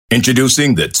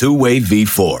Introducing the two-way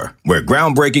V4, where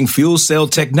groundbreaking fuel cell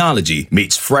technology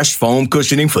meets fresh foam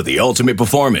cushioning for the ultimate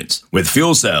performance. With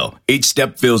fuel cell, each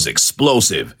step feels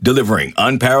explosive, delivering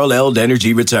unparalleled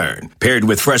energy return. Paired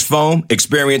with fresh foam,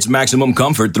 experience maximum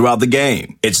comfort throughout the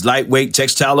game. Its lightweight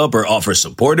textile upper offers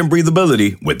support and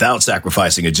breathability without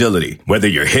sacrificing agility. Whether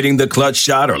you're hitting the clutch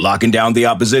shot or locking down the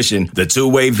opposition, the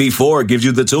two-way V4 gives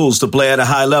you the tools to play at a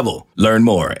high level. Learn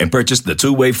more and purchase the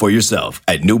two-way for yourself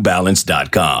at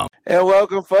newbalance.com. And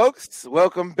welcome, folks.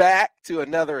 Welcome back to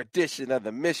another edition of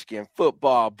the Michigan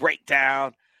Football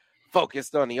Breakdown,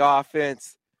 focused on the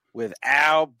offense with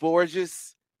Al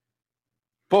Borges.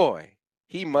 Boy,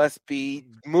 he must be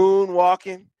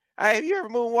moonwalking. Have you ever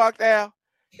moonwalked, Al?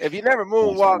 If you never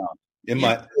moonwalked, you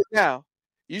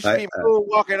should be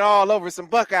moonwalking all over some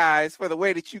Buckeyes for the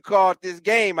way that you called this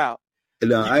game out.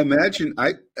 No,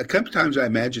 a couple times I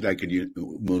imagined I could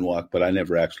moonwalk, but I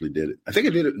never actually did it. I think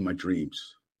I did it in my dreams.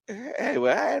 Hey,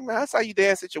 well, I saw you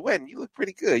dance at your wedding. You look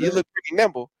pretty good. You look pretty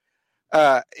nimble.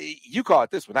 You called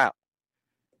this one out.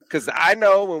 Because I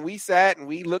know when we sat and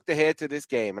we looked ahead to this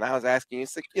game, and I was asking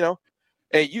you,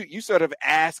 and you sort of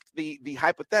asked the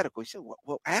hypothetical. You said,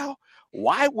 well, Al,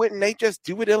 why wouldn't they just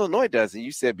do what Illinois does? And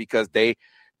you said, because they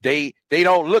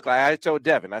don't look like, I told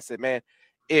Devin, I said, man,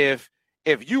 if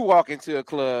you walk into a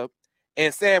club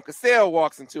and Sam Cassell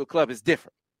walks into a club, it's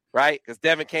different, right? Because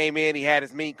Devin came in, he had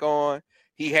his mink on.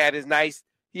 He had his nice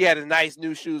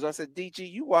new shoes. I said, DG,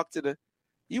 you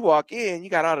walk in, you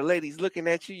got all the ladies looking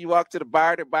at you. You walk to the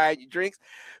bar to buy you drinks.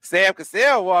 Sam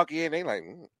Cassell walk in, they like,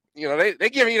 they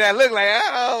giving you that look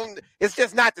like, it's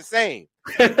just not the same.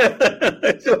 So,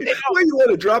 why you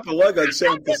want to drop a lug on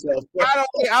Sam Cassell?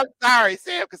 I'm sorry,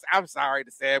 Sam, because I'm sorry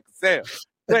to Sam Cassell.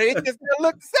 But it just didn't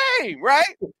look the same,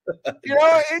 right?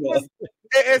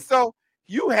 And so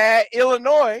you had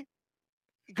Illinois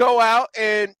go out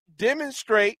and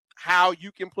demonstrate how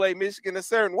you can play Michigan a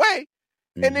certain way.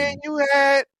 Mm-hmm. And then you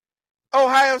had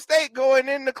Ohio State going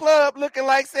in the club looking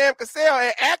like Sam Cassell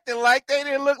and acting like they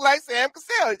didn't look like Sam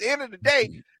Cassell. At the end of the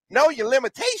day, know your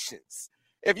limitations.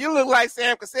 If you look like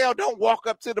Sam Cassell, don't walk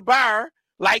up to the bar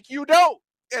like you don't.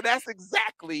 And that's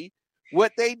exactly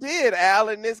what they did, Al,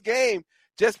 in this game.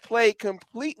 Just played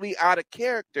completely out of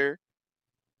character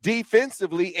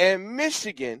defensively, and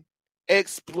Michigan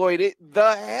exploited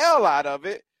the hell out of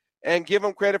it. And give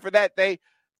them credit for that. They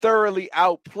thoroughly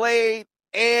outplayed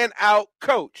and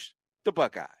outcoached the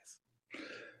Buckeyes.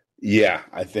 Yeah,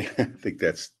 I think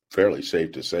that's fairly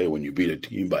safe to say when you beat a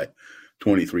team by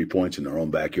 23 points in their own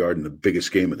backyard in the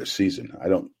biggest game of the season. I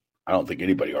don't think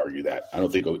anybody argue that. I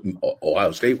don't think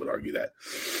Ohio State would argue that.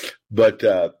 But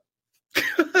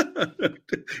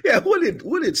yeah,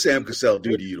 what did Sam Cassell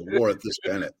do to you to warrant this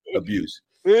kind of abuse?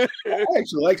 I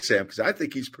actually like Sam because I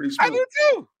think he's pretty smart. I do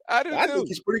too. I think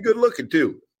he's pretty good looking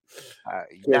too.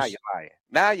 Now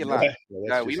you're lying.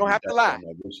 No, we don't have to lie.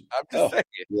 I'm just saying.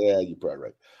 Yeah, you're probably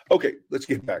right. Okay, let's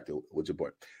get back to what's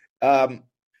important.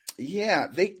 Yeah,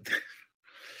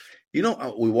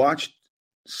 we watched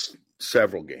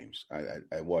several games.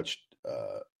 I watched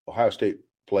Ohio State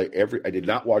play I did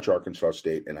not watch Arkansas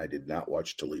State, and I did not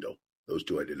watch Toledo. Those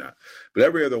two I did not. But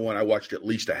every other one I watched at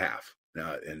least a half.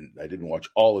 And I didn't watch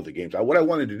all of the games. What I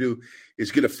wanted to do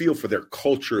is get a feel for their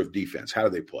culture of defense. How do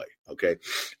they play? Okay.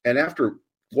 And after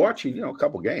watching, a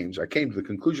couple games, I came to the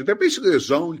conclusion they're basically a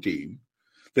zone team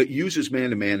that uses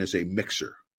man-to-man as a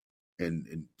mixer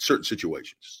in certain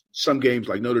situations. Some games,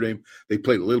 like Notre Dame, they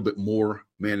played a little bit more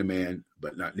man-to-man,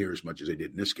 but not near as much as they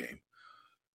did in this game.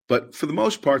 But for the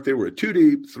most part, they were a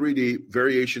 2-deep, 3-deep,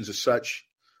 variations of such,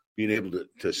 being able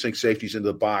to sink safeties into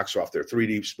the box off their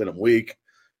 3-deep, spin them weak.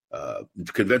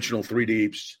 Conventional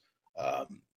 3-deeps,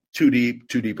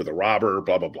 2-deep with a robber,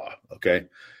 blah, blah, blah. Okay.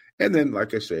 And then,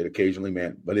 like I said, occasionally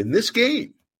man. But in this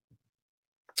game,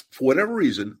 for whatever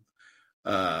reason,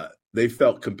 they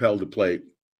felt compelled to play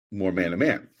more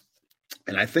man-to-man.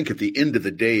 And I think at the end of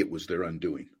the day, it was their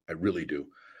undoing. I really do.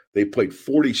 They played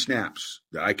 40 snaps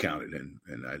that I counted. And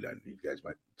you guys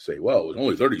might say, well, it was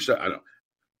only 30 snaps. I don't know.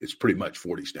 It's pretty much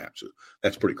 40 snaps. So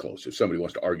that's pretty close. If somebody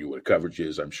wants to argue what a coverage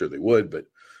is, I'm sure they would. But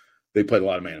they played a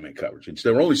lot of man-to-man coverage. And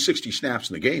there were only 60 snaps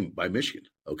in the game by Michigan.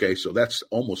 Okay, so that's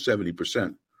almost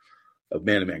 70% of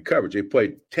man-to-man coverage. They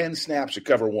played 10 snaps of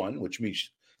cover one, which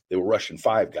means they were rushing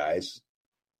 5 guys.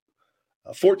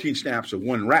 14 snaps of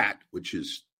one rat, which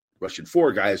is rushing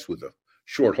 4 guys with a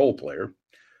short hole player.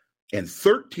 And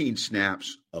 13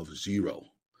 snaps of 0.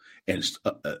 And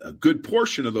a good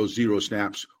portion of those 0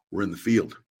 snaps were in the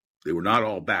field. They were not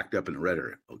all backed up in the red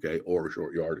area, okay, or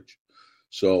short yardage.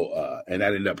 So, and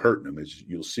that ended up hurting them, as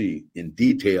you'll see in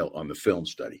detail on the film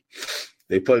study.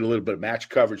 They played a little bit of match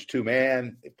coverage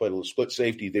 2-man. They played a little split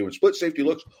safety. They were split safety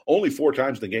looks only 4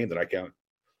 times in the game that I counted.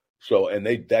 So, and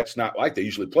that's not like they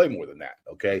usually play more than that.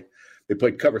 Okay. They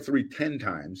played cover 3 10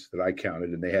 times that I counted,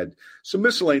 and they had some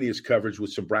miscellaneous coverage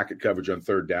with some bracket coverage on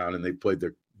third down, and they played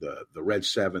the red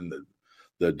 7,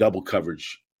 the double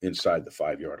coverage inside the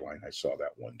 5-yard line. I saw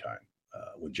that one time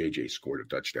when JJ scored a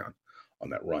touchdown on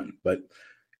that run. But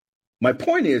my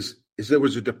point is there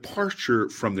was a departure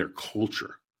from their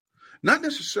culture. Not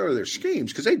necessarily their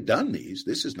schemes, because they've done these.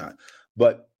 This is not.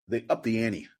 But they upped the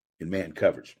ante in man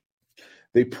coverage.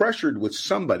 They pressured with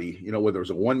somebody, whether it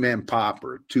was a 1-man pop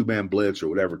or a 2-man blitz or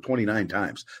whatever, 29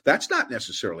 times. That's not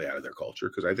necessarily out of their culture,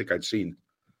 because I think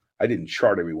I didn't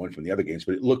chart every one from the other games,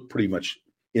 but it looked pretty much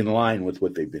in line with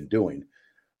what they've been doing.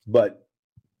 But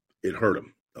it hurt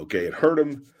them, okay? It hurt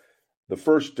them. The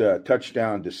first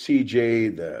touchdown to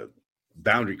CJ, the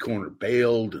boundary corner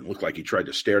bailed and looked like he tried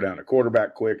to stare down a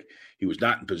quarterback quick. He was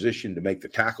not in position to make the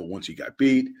tackle once he got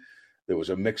beat. There was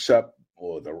a mix-up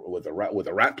with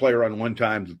a rat player on one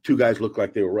time. The 2 guys looked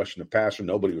like they were rushing the passer.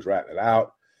 Nobody was ratting it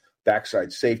out.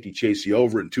 Backside safety chased the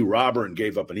over and 2 robber and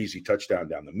gave up an easy touchdown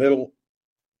down the middle.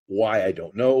 Why, I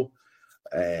don't know.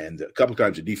 And a couple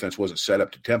times the defense wasn't set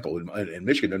up to tempo. And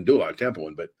Michigan doesn't do a lot of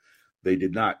tempoing, but they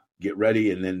did not get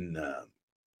ready. And then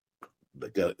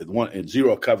in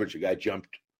zero coverage, the guy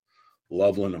jumped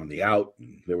Loveland on the out.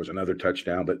 And there was another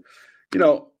touchdown. But,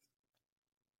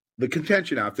 the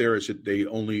contention out there is that they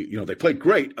only, they played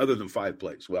great other than 5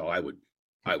 plays. Well, I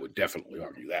would definitely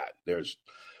argue that.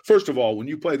 First of all, when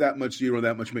you play that much zero,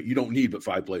 that much, you don't need but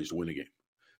 5 plays to win a game,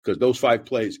 because those 5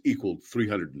 plays equaled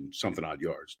 300 and something odd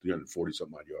yards, 340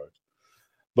 something odd yards.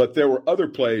 But there were other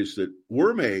plays that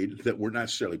were made that were not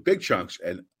necessarily big chunks,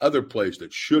 and other plays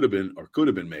that should have been or could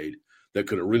have been made that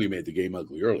could have really made the game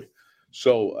ugly early.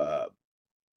 So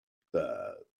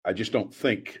I just don't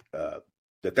think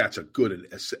that's a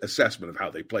good assessment of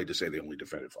how they played to say they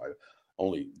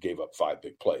only gave up 5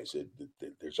 big plays.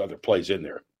 There's other plays in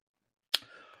there.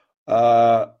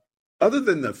 Other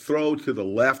than the throw to the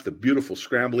left, the beautiful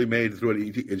scramble he made through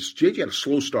it, JJ had a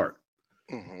slow start.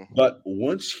 Mm-hmm. But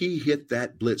once he hit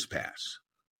that blitz pass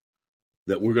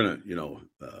that we're going to,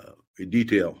 in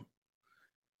detail,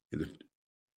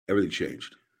 everything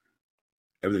changed.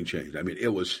 Everything changed. I mean,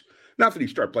 it was not that he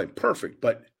started playing perfect,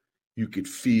 but you could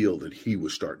feel that he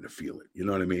was starting to feel it. You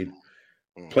know what I mean?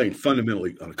 Mm-hmm. Playing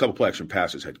fundamentally on a couple play action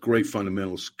passes, had great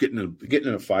fundamentals, getting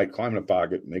in a fight, climbing a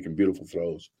pocket, making beautiful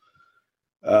throws.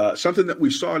 Something that we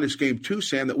saw in this game too,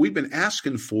 Sam, that we've been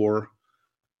asking for,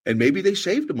 and maybe they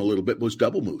saved him a little bit, was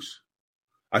double moves.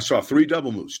 I saw 3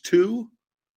 double moves, two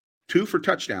for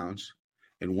touchdowns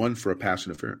and 1 for a pass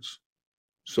interference.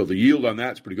 So the yield on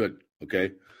that's pretty good,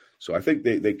 okay? So I think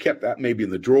they kept that maybe in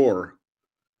the drawer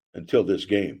until this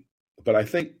game. But I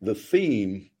think the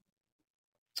theme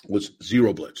was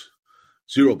zero blitz.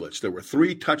 Zero blitz. There were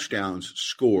 3 touchdowns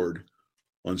scored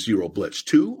on zero blitz,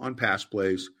 2 on pass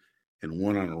plays and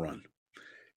 1 on a run.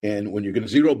 And when you're going to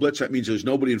zero blitz, that means there's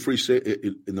nobody in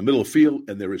the middle of the field,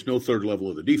 and there is no third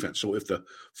level of the defense. So if the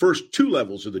first 2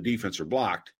 levels of the defense are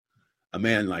blocked, a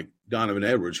man like Donovan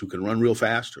Edwards, who can run real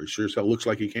fast, or sure as hell looks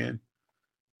like he can,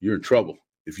 you're in trouble.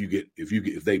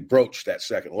 If they broach that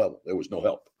second level, there was no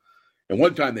help. And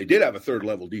one time they did have a third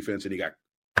level defense, and he got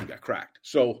cracked.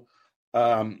 So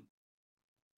that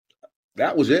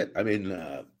was it. I mean,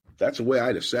 that's the way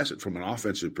I'd assess it from an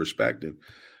offensive perspective.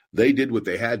 They did what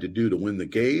they had to do to win the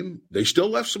game. They still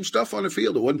left some stuff on the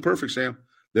field. It wasn't perfect, Sam.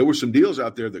 There were some deals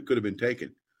out there that could have been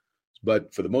taken.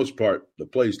 But for the most part, the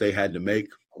plays they had to make,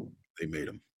 they made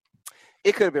them.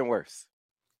 It could have been worse.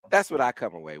 That's what I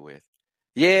come away with.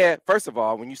 Yeah, first of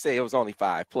all, when you say it was only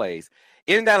 5 plays,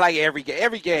 isn't that like every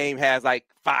game has like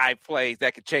 5 plays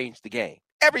that could change the game?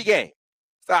 Every game.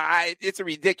 So it's a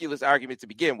ridiculous argument to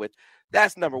begin with.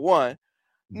 That's number one.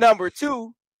 Number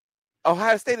two,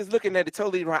 Ohio State is looking at it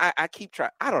totally wrong. I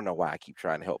don't know why I keep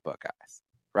trying to help Buckeyes,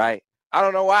 right? I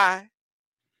don't know why.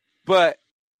 But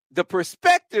the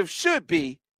perspective should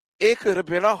be it could have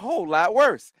been a whole lot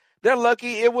worse. They're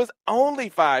lucky it was only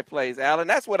 5 plays, Alan.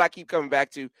 That's what I keep coming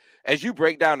back to. As you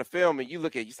break down the film and you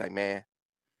look at it, you say, man,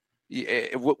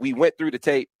 we went through the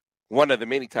tape one of the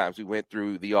many times we went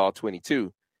through the all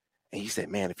 22. And you said,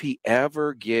 man, if he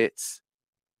ever gets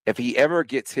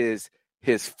his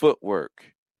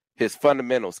footwork, his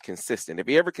fundamentals consistent, if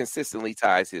he ever consistently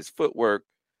ties his footwork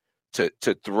to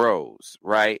throws,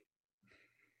 right?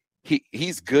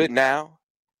 He's good now.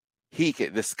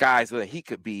 The sky's the limit. He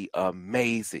could be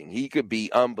amazing. He could be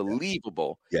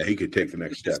unbelievable. Yeah, he could take the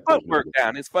next step. His footwork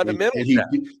down, his fundamentals down.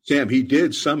 Sam, he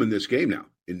did some in this game now.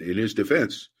 In his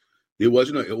defense, It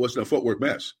wasn't a footwork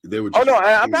mess. They were Oh just. no,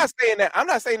 I'm not saying that. I'm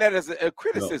not saying that as a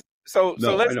criticism. So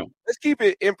I know. let's keep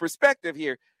it in perspective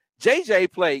here.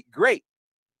 JJ played great,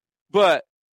 but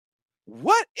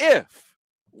what if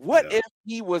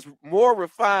he was more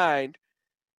refined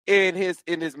in his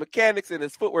mechanics and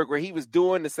his footwork, where he was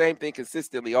doing the same thing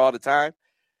consistently all the time?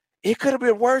 It could have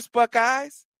been worse,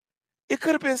 Buckeyes. It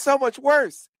could have been so much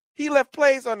worse. He left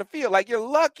plays on the field. Like, you're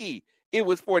lucky it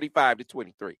was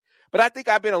 45-23. But I think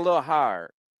I've been a little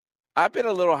hard. I've been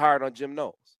a little hard on Jim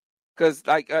Knowles, because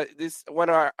this one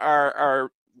of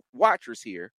our watchers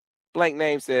here, blank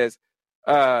name, says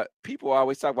people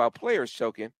always talk about players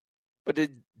choking, but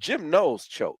did Jim Knowles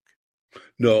choke?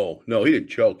 No, he didn't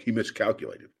choke. He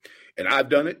miscalculated. And I've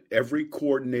done it. Every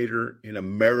coordinator in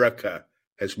America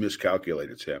has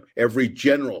miscalculated, Sam. Every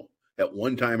general at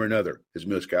one time or another has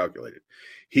miscalculated.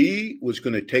 He was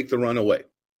going to take the run away.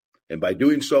 And by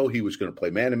doing so, he was going to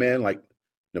play man-to-man like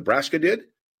Nebraska did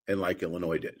and like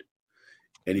Illinois did.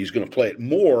 And he's going to play it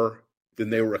more than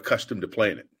they were accustomed to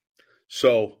playing it.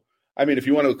 So, I mean, if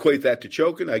you want to equate that to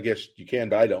choking, I guess you can,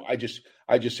 but I don't. I just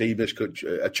say he miscoached.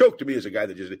 A choke to me is a guy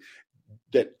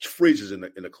that freezes in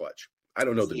the clutch. I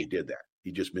don't know that he did that.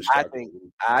 He just miscalculated.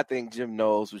 I think Jim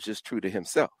Knowles was just true to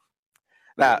himself.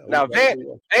 Now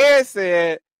Van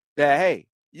said that, hey,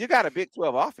 you got a Big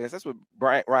 12 offense. That's what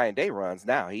Ryan Day runs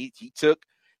now. He took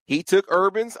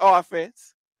Urban's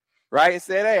offense, right, and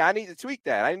said, hey, I need to tweak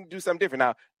that. I need to do something different.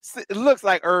 Now, it looks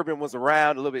like Urban was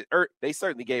around a little bit. They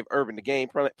certainly gave Urban the game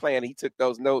plan. He took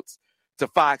those notes to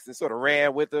Fox and sort of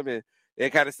ran with them, and they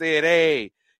kind of said,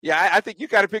 hey, yeah, I think you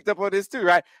kind of picked up on this too,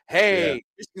 right? Hey,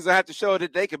 Michigan's going to have to show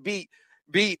that they could beat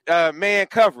man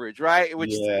coverage, right? He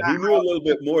knew a little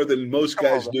bit more than most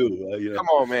guys do. Come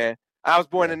on, man. I was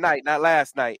born tonight, not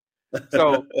last night.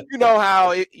 So you know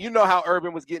how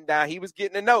Urban was getting down. He was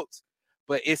getting the notes,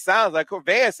 but it sounds like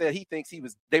Van said he thinks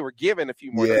they were given a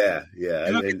few more. Yeah.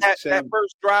 You look at that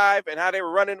first drive and how they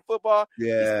were running the football.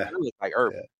 Yeah, it looked like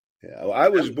Urban. Yeah. Well, I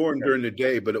was born during the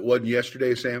day, but it wasn't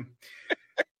yesterday, Sam.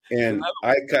 And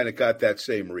I kind of got that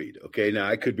same read. Okay, now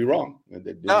I could be wrong.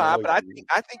 But I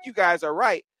think you guys are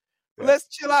right. Yeah. Let's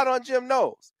chill out on Jim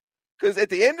Knowles, because at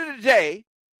the end of the day,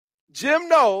 Jim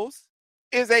Knowles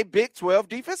is a Big 12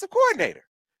 defensive coordinator,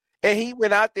 and he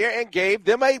went out there and gave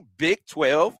them a Big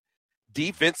 12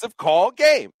 defensive call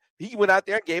game. He went out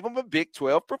there and gave them a Big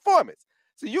 12 performance.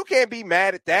 So you can't be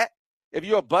mad at that if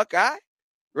you're a Buckeye,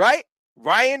 right?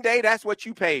 Ryan Day, that's what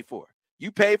you paid for.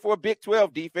 You paid for a Big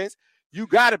 12 defense. You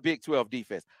got a Big 12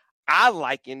 defense. I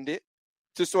likened it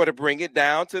to sort of bring it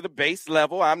down to the base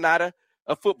level. I'm not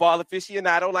a football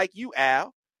aficionado like you,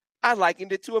 Al. I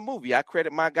likened it to a movie. I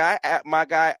credit my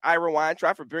guy Ira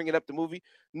Weintraub for bringing up the movie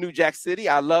New Jack City.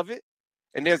 I love it.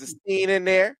 And there's a scene in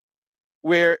there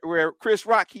where Chris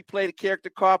Rock, he played a character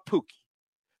called Pookie.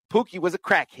 Pookie was a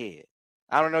crackhead.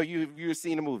 I don't know if you've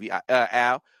seen the movie,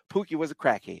 Al. Pookie was a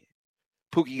crackhead.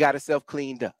 Pookie got himself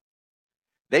cleaned up.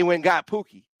 They went and got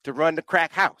Pookie to run the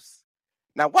crack house.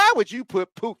 Now, why would you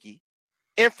put Pookie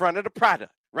in front of the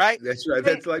product, right? That's right.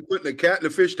 That's like putting a cat in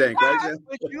a fish tank, right? Why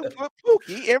would you put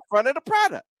Pookie in front of the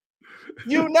product?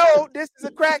 You know this is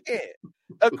a crackhead.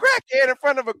 A crackhead in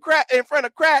front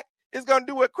of crack is going to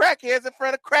do what crackheads in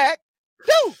front of crack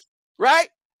do, right?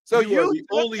 So you are the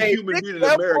only human being in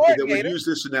America that would use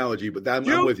this analogy, but I'm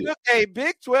with you. You took a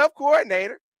Big 12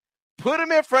 coordinator, put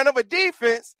him in front of a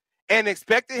defense, and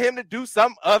expected him to do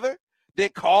something other than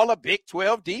call a Big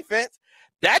 12 defense.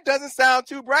 That doesn't sound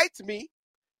too bright to me.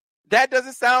 That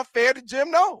doesn't sound fair to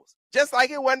Jim Knowles. Just like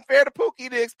it wasn't fair to Pookie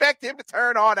to expect him to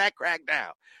turn all that crack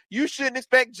down. You shouldn't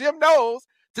expect Jim Knowles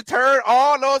to turn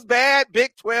all those bad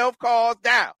Big 12 calls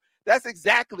down. That's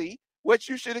exactly what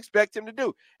you should expect him to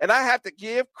do. And I have to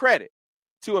give credit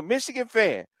to a Michigan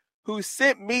fan who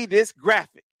sent me this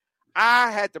graphic.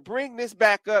 I had to bring this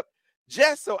back up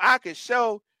just so I could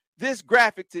show this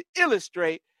graphic to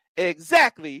illustrate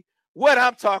exactly what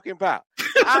I'm talking about.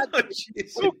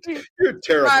 Pookie, you're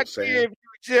terrible, Sam. Give you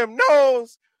Jim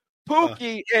Knowles.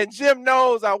 Pookie and Jim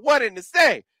Knowles are one and the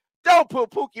same. Don't put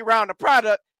Pookie around the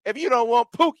product if you don't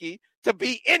want Pookie to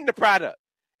be in the product.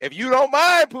 If you don't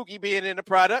mind Pookie being in the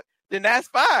product, then that's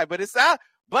fine. But it's out.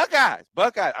 Buckeyes.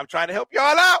 I'm trying to help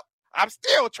y'all out. I'm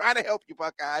still trying to help you,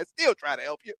 Buckeyes. Still trying to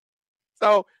help you.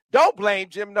 So don't blame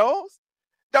Jim Knowles.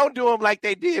 Don't do him like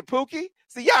they did Pookie.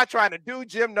 See, y'all trying to do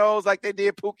Jim Knowles like they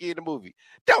did Pookie in the movie.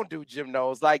 Don't do Jim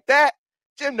Knowles like that.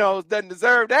 Jim Knowles doesn't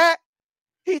deserve that.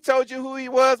 He told you who he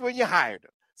was when you hired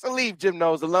him. So leave Jim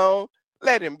Knowles alone.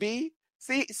 Let him be.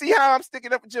 See how I'm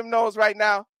sticking up for Jim Knowles right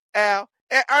now, Al?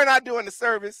 Aren't I doing the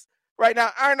service right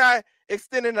now? Aren't I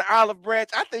extending the olive branch?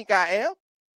 I think I am.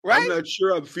 Right? I'm not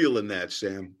sure I'm feeling that,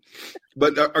 Sam.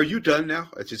 But are you done now?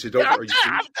 I just said, Yeah, are you finished?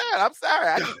 I'm done. I'm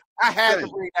sorry. I had to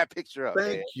bring that picture up.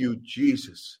 Thank man. you,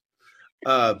 Jesus.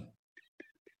 All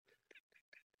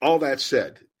that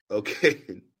said, okay,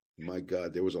 my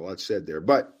God, there was a lot said there.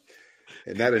 But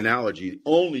in that analogy,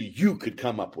 only you could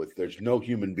come up with. There's no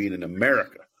human being in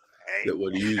America that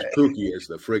would use Pookie as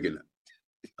the friggin'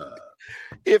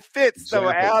 it fits, though,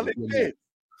 example. Al. It fits.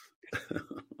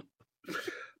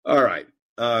 All right.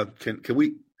 Can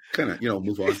we kind of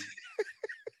move on?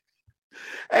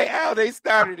 Hey, Al, they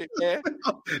started it, man.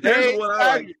 Here's the one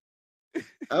I like.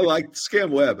 I like Scam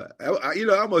Web. I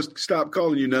almost stopped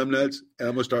calling you numbnuts, and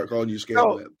I'm gonna start calling you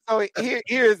Scam Web. So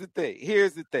here's the thing.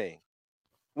 Here's the thing.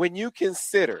 When you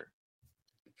consider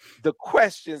the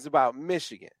questions about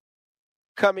Michigan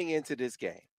coming into this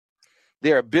game,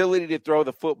 their ability to throw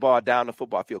the football down the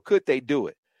football field, could they do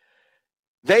it?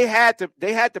 They had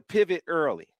to pivot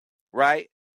early, right?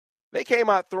 They came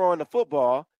out throwing the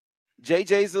football.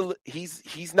 JJ's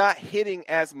he's not hitting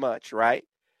as much, right?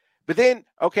 But then,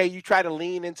 okay, you try to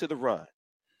lean into the run.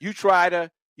 You try to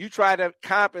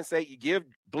compensate. You give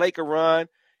Blake a run.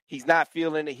 He's not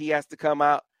feeling it. He has to come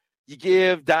out. You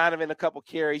give Donovan a couple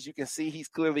carries. You can see he's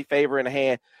clearly favoring the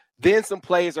hand. Then some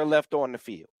plays are left on the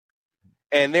field.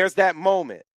 And there's that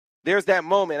moment. There's that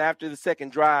moment after the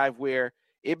second drive where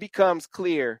it becomes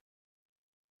clear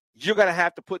you're going to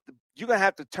have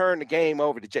to turn the game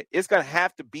over to Jay. It's going to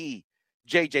have to be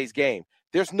JJ's game.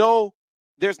 There's no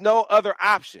other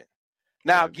option.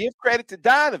 Now, give credit to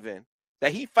Donovan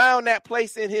that he found that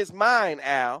place in his mind,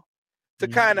 Al, to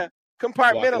kind of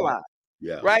compartmentalize.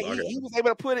 Yeah, right? He was able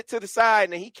to put it to the side,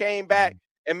 and then he came back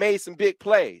and made some big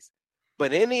plays.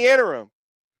 But in the interim,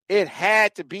 it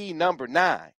had to be number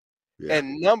 9. Yeah.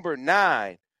 And number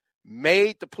 9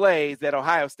 made the plays that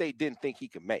Ohio State didn't think he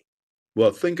could make.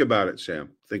 Well, think about it,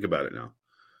 Sam. Think about it now.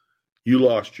 You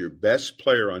lost your best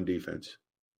player on defense.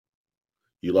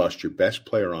 You lost your best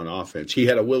player on offense. He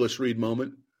had a Willis Reed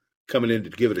moment coming in to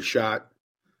give it a shot,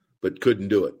 but couldn't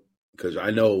do it because I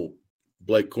know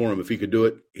Blake Corum, if he could do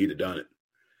it, he'd have done it.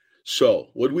 So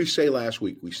what did we say last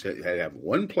week? We said had to have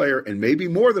one player and maybe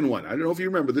more than one. I don't know if you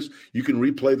remember this. You can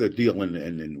replay the deal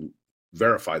and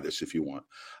verify this if you want.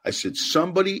 I said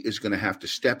somebody is going to have to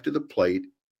step to the plate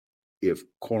if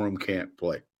Corum can't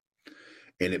play.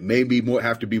 And it may be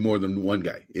have to be more than one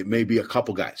guy. It may be a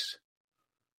couple guys.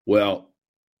 Well,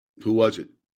 who was it?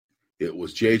 It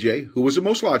was JJ, who was the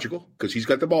most logical because he's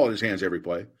got the ball in his hands every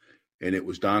play. And it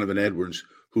was Donovan Edwards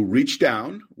who reached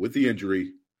down with the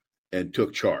injury and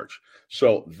took charge.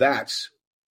 So that's,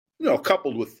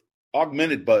 coupled with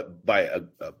augmented by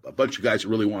a bunch of guys that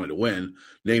really wanted to win,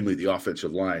 namely the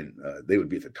offensive line. They would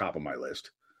be at the top of my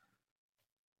list.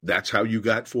 That's how you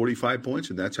got 45 points,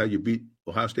 and that's how you beat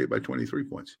Ohio State by 23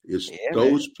 points.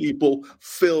 Those people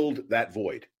filled that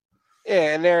void.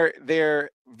 Yeah, and they're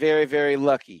very, very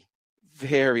lucky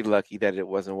that it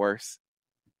wasn't worse.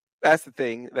 That's the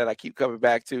thing that I keep coming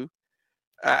back to.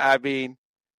 I mean,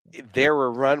 there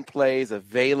were run plays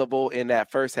available in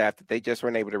that first half that they just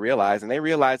weren't able to realize, and they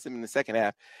realized them in the second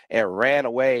half and ran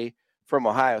away from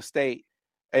Ohio State,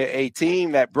 a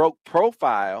team that broke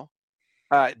profile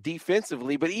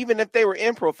defensively. But even if they were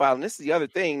in profile, and this is the other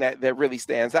thing that really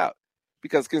stands out,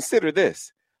 because consider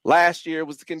this. Last year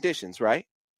was the conditions, right?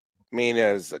 I mean,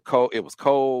 it was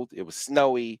cold, it was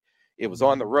snowy, it was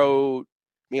on the road.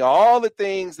 I mean, all the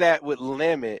things that would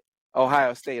limit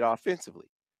Ohio State offensively.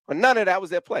 But none of that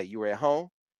was at play. You were at home.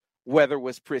 Weather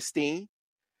was pristine.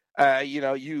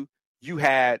 You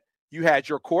had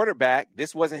your quarterback.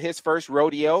 This wasn't his first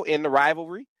rodeo in the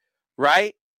rivalry,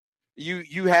 right?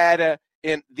 You had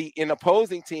an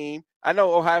opposing team. I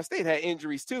know Ohio State had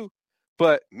injuries too,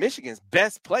 but Michigan's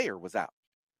best player was out,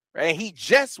 right? And he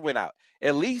just went out.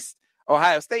 At least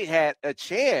Ohio State had a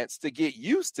chance to get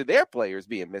used to their players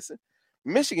being missing.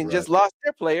 Michigan just lost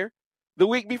their player the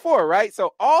week before, right?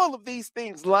 So all of these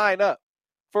things line up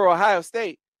for Ohio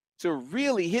State to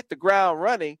really hit the ground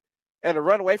running and to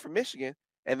run away from Michigan,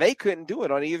 and they couldn't do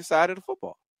it on either side of the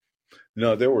football.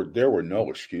 No, there were no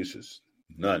excuses,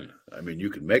 none. I mean, you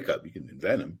can invent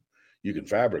them, you can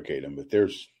fabricate them, but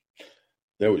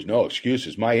there was no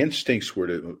excuses. My instincts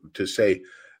were to say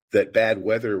that bad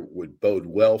weather would bode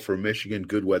well for Michigan,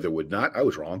 good weather would not. I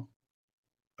was wrong.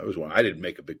 I didn't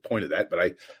make a big point of that,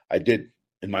 but I did.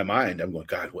 In my mind, I'm going,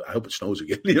 God, I hope it snows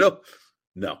again.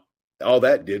 No. All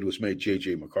that did was made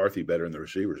J.J. McCarthy better and the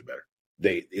receivers better.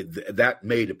 That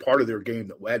made a part of their game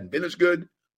that hadn't been as good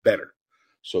better.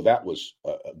 So that was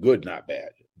good, not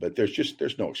bad. But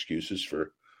there's no excuses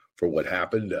for what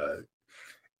happened.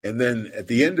 And then at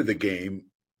the end of the game,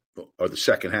 or the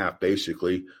second half,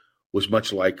 basically, was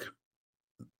much like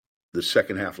the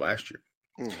second half last year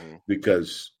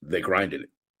because they grinded it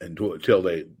until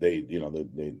they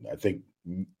I think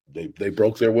they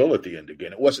broke their will at the end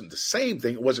again. It wasn't the same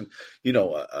thing. It wasn't,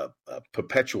 a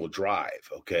perpetual drive.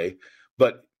 Okay.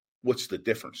 But what's the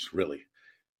difference really?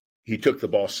 He took the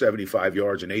ball 75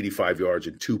 yards and 85 yards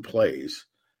in 2 plays.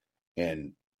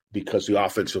 And because the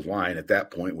offensive line at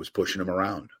that point was pushing him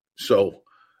around. So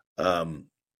the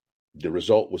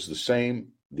result was the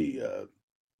same. It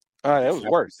was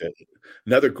worse.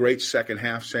 Another great second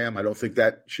half, Sam, I don't think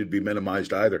that should be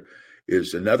minimized either,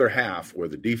 is another half where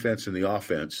the defense and the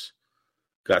offense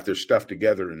got their stuff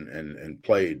together and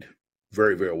played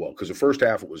very, very well. Because the first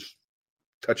half, it was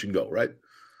touch and go, right?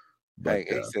 But,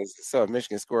 he says, so if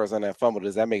Michigan scores on that fumble,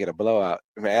 does that make it a blowout?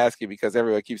 I'm going to ask you because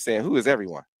everyone keeps saying, who is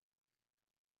everyone?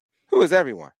 Who is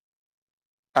everyone?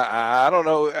 I don't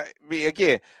know.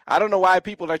 Again, I don't know why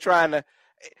people are trying to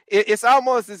 – it's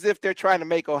almost as if they're trying to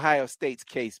make Ohio State's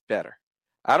case better.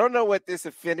 I don't know what this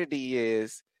affinity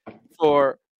is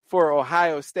for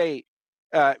Ohio State,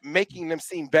 making them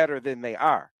seem better than they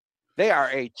are. They are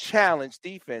a challenged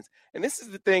defense. And this is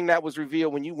the thing that was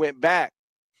revealed when you went back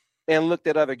and looked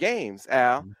at other games,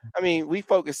 Al. I mean, we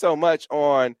focus so much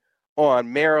on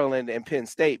Maryland and Penn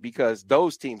State because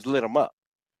those teams lit them up.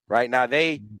 Right now,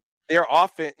 their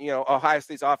offense, Ohio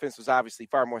State's offense was obviously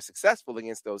far more successful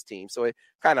against those teams, so it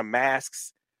kind of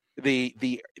masks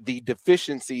the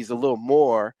deficiencies a little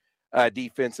more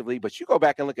defensively. But you go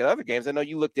back and look at other games. I know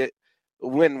you looked at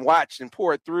watched and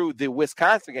poured through the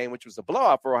Wisconsin game, which was a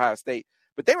blowout for Ohio State,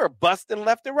 but they were busting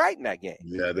left and right in that game.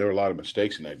 Yeah, there were a lot of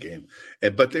mistakes in that game,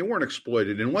 but they weren't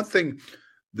exploited. And one thing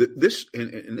this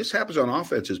happens on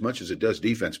offense as much as it does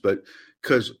defense, but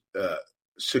because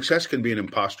success can be an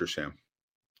imposter, Sam.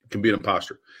 It can be an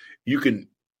imposter. You can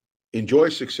enjoy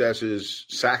successes,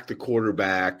 sack the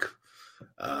quarterback,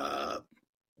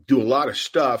 do a lot of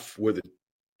stuff where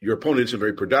your opponent isn't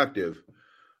very productive.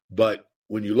 But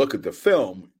when you look at the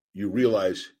film, you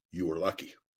realize you were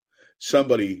lucky.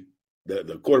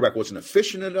 The quarterback wasn't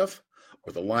efficient enough,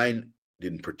 or the line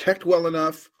didn't protect well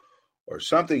enough, or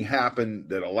something happened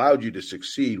that allowed you to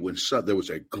succeed when there was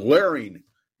a glaring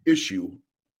issue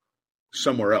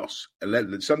somewhere else. And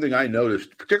that's something I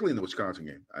noticed, particularly in the Wisconsin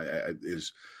game,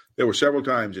 is there were several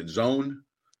times in zone,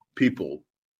 people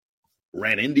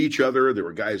ran into each other. There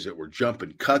were guys that were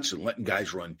jumping cuts and letting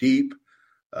guys run deep.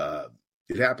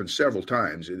 It happened several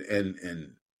times,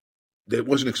 and it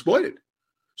wasn't exploited.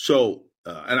 So,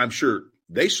 and I'm sure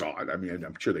they saw it. I mean,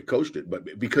 I'm sure they coached it,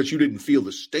 but because you didn't feel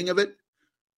the sting of it,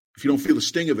 if you don't feel the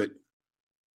sting of it,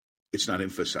 it's not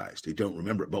emphasized. You don't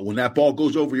remember it. But when that ball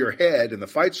goes over your head and the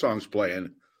fight song's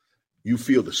playing, you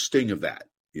feel the sting of that,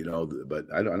 But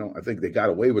I think they got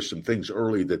away with some things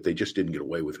early that they just didn't get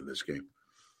away with in this game.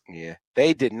 Yeah,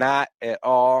 they did not at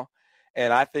all.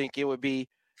 And I think it would be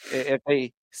if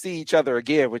they see each other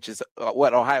again, which is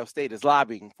what Ohio State is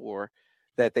lobbying for,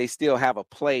 that they still have a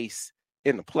place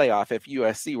in the playoff if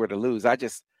USC were to lose. I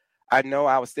know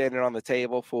I was standing on the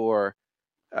table for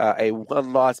a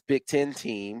one-loss Big Ten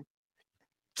team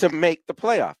to make the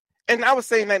playoff. And I was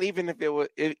saying that even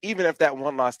if that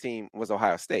one-loss team was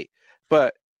Ohio State.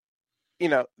 But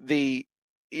the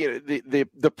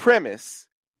premise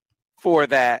for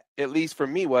that, at least for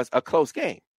me, was a close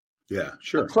game. Yeah,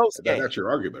 sure. A close game. That's your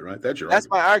argument, right? That's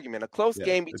my argument. A close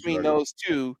game between those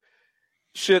two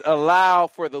should allow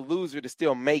for the loser to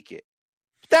still make it.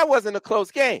 But that wasn't a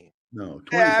close game. No,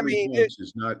 23 points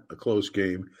is not a close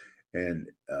game. And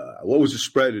what was the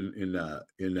spread in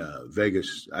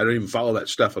Vegas? I don't even follow that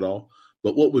stuff at all.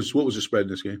 But what was the spread in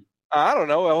this game? I don't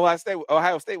know.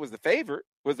 Ohio State was the favorite.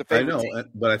 I know, team.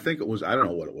 But I think it was. I don't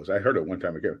know what it was. I heard it one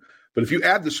time again. But if you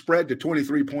add the spread to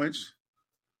 23 points,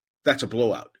 that's a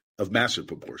blowout of massive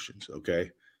proportions.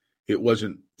 Okay, it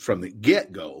wasn't from the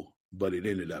get-go, but it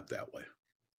ended up that way.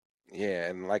 Yeah,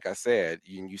 and like I said,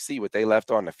 you see what they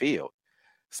left on the field.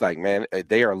 It's like, man,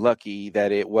 they are lucky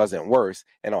that it wasn't worse.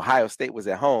 And Ohio State was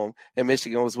at home, and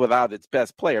Michigan was without its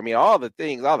best player. I mean, all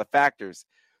the factors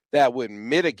that would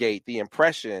mitigate the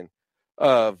impression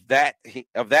of that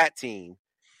team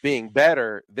being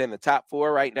better than the top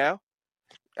 4 right now.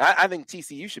 I think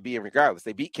TCU should be in regardless.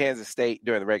 They beat Kansas State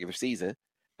during the regular season.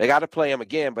 They got to play them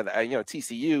again, but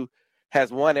TCU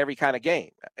has won every kind of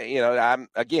game.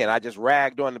 I just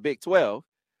ragged on the Big 12.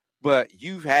 But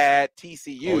you've had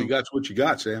TCU. Oh, you got what you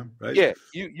got, Sam. Right? Yeah,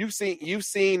 you've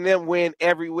seen them win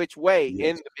every which way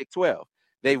in the Big 12.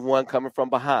 They've won coming from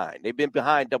behind. They've been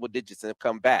behind double digits and have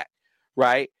come back.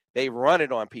 Right? They've run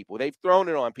it on people. They've thrown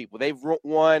it on people. They've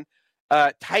won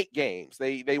tight games.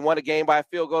 They won a game by a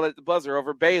field goal at the buzzer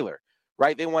over Baylor.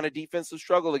 Right? They won a defensive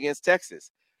struggle against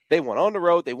Texas. They won on the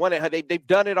road. They won it. They've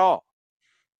done it all.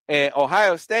 And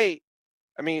Ohio State,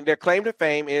 I mean, their claim to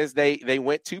fame is they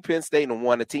went to Penn State and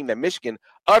won a team that Michigan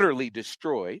utterly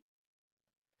destroyed.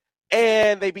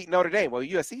 And they beat Notre Dame. Well,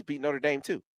 USC beat Notre Dame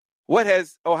too. What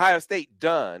has Ohio State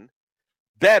done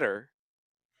better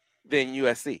than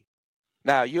USC?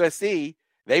 Now, USC,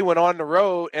 they went on the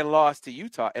road and lost to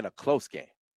Utah in a close game.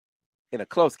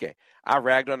 I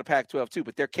ragged on the Pac-12 too,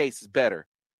 but their case is better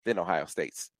than Ohio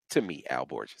State's, to me, Al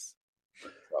Borges.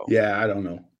 So. Yeah, I don't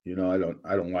know.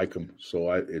 I don't like them. So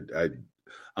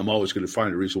I'm always going to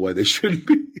find a reason why they shouldn't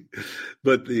be.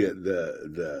 But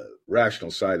the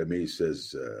rational side of me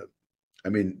says, I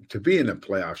mean, to be in the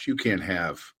playoffs, you can't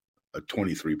have a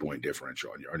 23-point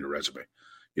differential on your resume.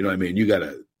 You know what I mean? You got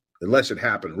to, unless it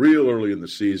happened real early in the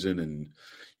season and,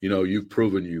 you've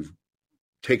proven you've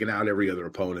taken out every other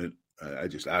opponent. I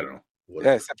don't know.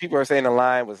 Yeah, so people are saying the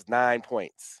line was 9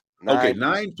 points.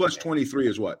 9 plus 23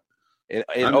 is what? It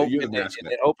opened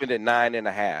at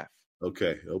 9.5.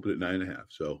 Okay, opened at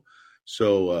 9.5.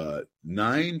 So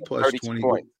 9 plus 20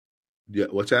 points. Yeah,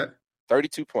 what's that?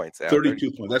 32 points.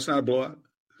 32 points. That's not a blowout?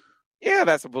 Yeah,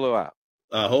 that's a blowout.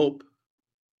 I hope.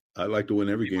 I'd like to win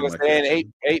every game like that.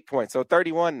 8 points. So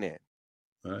 31 then.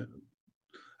 All right.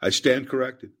 I stand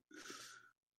corrected.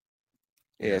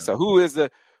 Yeah. So who is the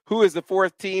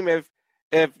fourth team if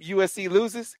USC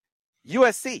loses?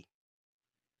 USC.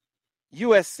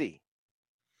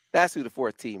 That's who the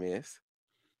fourth team is.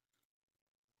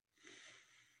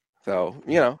 So,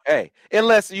 hey,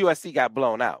 unless USC got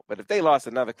blown out. But if they lost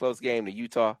another close game to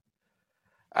Utah,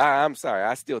 I'm sorry.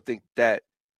 I still think that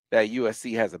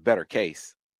USC has a better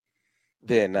case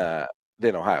than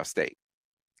Ohio State,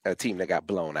 a team that got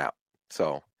blown out.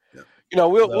 So,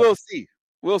 we'll see.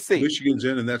 We'll see. Michigan's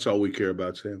in, and that's all we care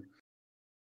about, Sam.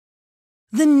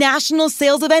 The national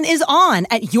sales event is on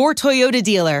at your Toyota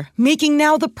dealer, making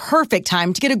now the perfect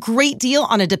time to get a great deal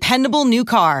on a dependable new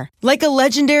car. Like a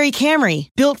legendary Camry,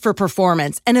 built for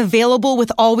performance and available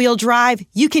with all-wheel drive,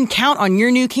 you can count on your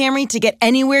new Camry to get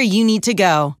anywhere you need to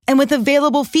go. And with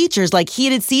available features like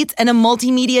heated seats and a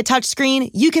multimedia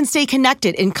touchscreen, you can stay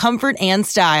connected in comfort and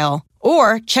style.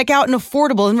 Or check out an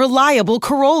affordable and reliable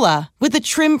Corolla with a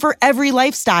trim for every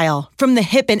lifestyle, from the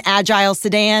hip and agile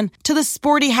sedan to the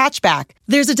sporty hatchback.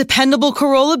 There's a dependable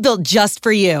Corolla built just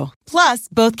for you. Plus,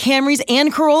 both Camrys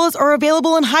and Corollas are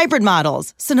available in hybrid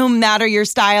models, so no matter your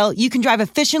style, you can drive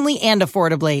efficiently and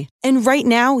affordably. And right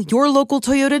now, your local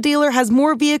Toyota dealer has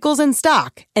more vehicles in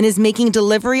stock and is making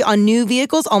delivery on new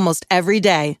vehicles almost every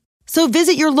day. So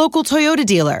visit your local Toyota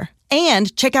dealer.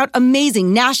 And check out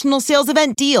amazing national sales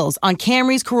event deals on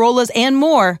Camrys, Corollas, and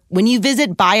more when you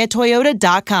visit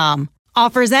buyatoyota.com.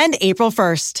 Offers end April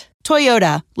 1st.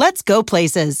 Toyota, let's go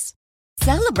places.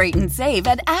 Celebrate and save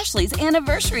at Ashley's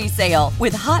Anniversary Sale.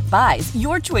 With Hot Buys,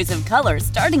 your choice of colors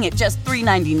starting at just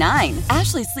 $3.99.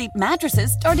 Ashley Sleep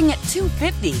mattresses starting at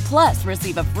 $2.50. Plus,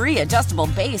 receive a free adjustable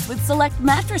base with select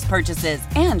mattress purchases.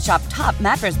 And shop top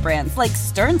mattress brands like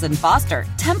Stearns & Foster,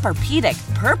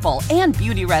 Tempur-Pedic, Purple, and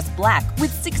Beautyrest Black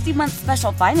with 60-month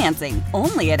special financing.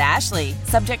 Only at Ashley.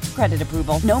 Subject to credit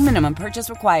approval. No minimum purchase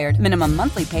required. Minimum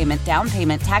monthly payment, down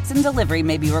payment, tax, and delivery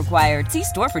may be required. See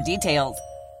store for details.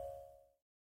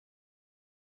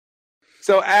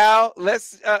 So Al,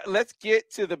 let's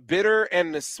get to the bitter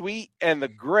and the sweet and the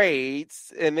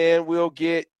grades, and then we'll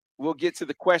get to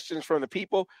the questions from the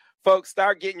people. Folks,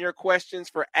 start getting your questions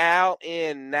for Al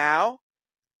in now,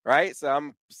 right? So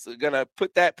I'm gonna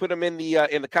put them in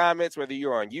the comments, whether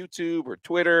you're on YouTube or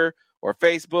Twitter or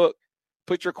Facebook.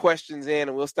 Put your questions in,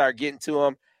 and we'll start getting to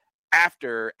them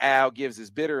after Al gives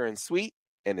his bitter and sweet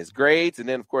and his grades, and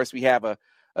then of course we have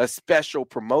a special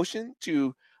promotion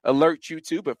to alert you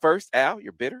to. But first, Al,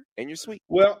 you're bitter and you're sweet.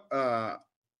 Well,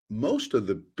 most of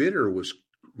the bitter was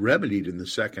remedied in the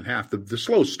second half. The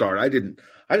slow start, I didn't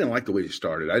like the way he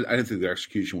started. I didn't think the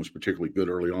execution was particularly good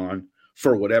early on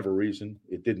for whatever reason.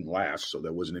 It didn't last, so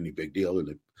there wasn't any big deal.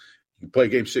 You play a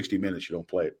game 60 minutes, you don't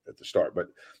play it at the start. But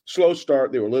slow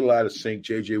start, they were a little out of sync.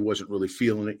 JJ wasn't really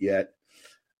feeling it yet.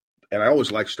 And I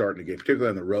always like starting a game, particularly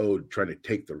on the road, trying to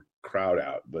take the crowd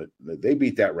out. But they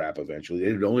beat that rap eventually.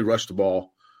 They only rushed the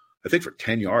ball, I think, for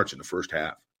 10 yards in the first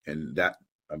half. And that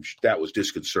was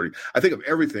disconcerting. I think of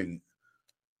everything.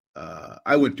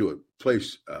 I went to a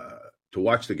place to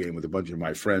watch the game with a bunch of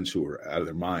my friends who were out of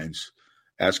their minds,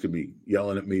 asking me,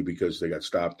 yelling at me because they got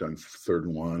stopped on 3rd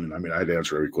and 1. And I mean, I had to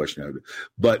answer every question.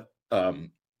 But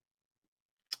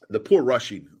the poor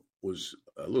rushing was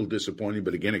a little disappointing,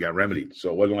 but again, it got remedied. So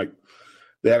it wasn't like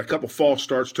they had a couple false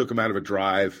starts, took them out of a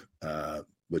drive,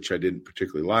 which I didn't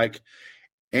particularly like.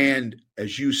 And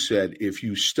as you said, if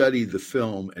you study the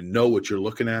film and know what you're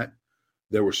looking at,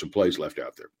 there were some plays left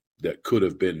out there that could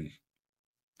have been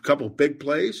a couple big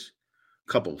plays,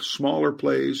 a couple smaller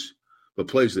plays, but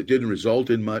plays that didn't result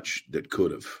in much that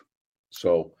could have.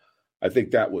 So I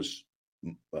think that was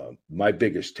my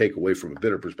biggest takeaway from a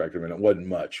bitter perspective, and it wasn't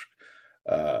much.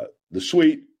 The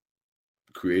Sweet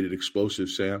created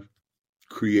explosives, Sam.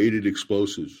 Created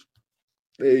explosives.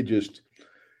 They just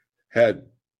had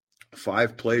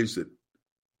 5 plays that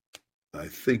I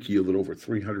think yielded over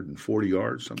 340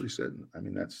 yards, somebody said. I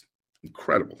mean, that's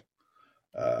incredible.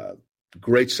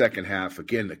 Great second half.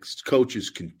 Again, the coaches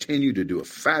continue to do a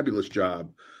fabulous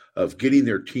job of getting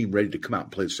their team ready to come out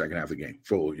and play the second half of the game.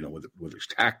 For, whether it's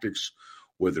tactics,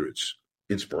 whether it's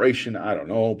inspiration, I don't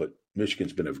know. But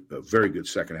Michigan's been a very good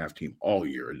second half team all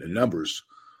year. And the numbers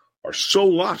are so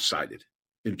lopsided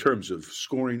in terms of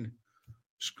scoring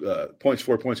points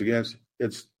for, points against.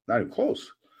 It's not even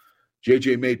close.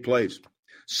 JJ made plays.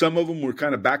 Some of them were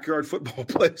kind of backyard football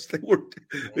plays.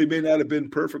 They may not have been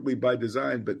perfectly by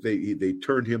design, but they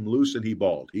turned him loose and he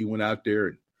balled. He went out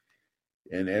there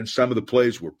and some of the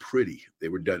plays were pretty. They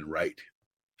were done right,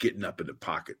 getting up in the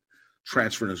pocket,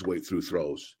 transferring his way through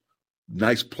throws,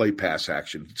 nice play pass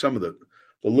action. Some of the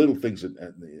little things that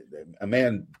a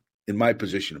man in my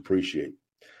position appreciate.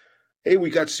 Hey, we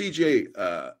got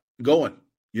CJ going.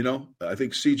 I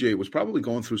think CJ was probably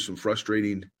going through some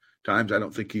frustrating times. I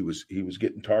don't think he was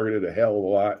getting targeted a hell of a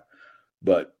lot,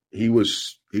 but he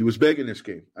was big in this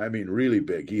game. I mean, really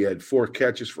big. He had 4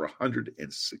 catches for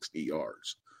 160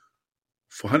 yards.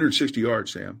 160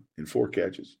 yards, Sam, in 4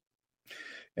 catches.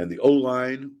 And the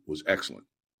O-line was excellent,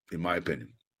 in my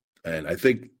opinion. And I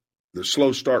think the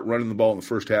slow start running the ball in the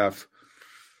first half,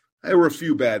 there were a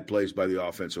few bad plays by the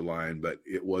offensive line, but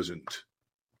it wasn't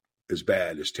as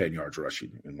bad as 10 yards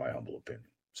rushing, in my humble opinion.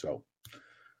 So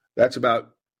that's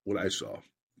about what I saw.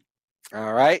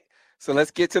 All right. So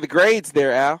let's get to the grades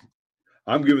there, Al.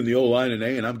 I'm giving the O-line an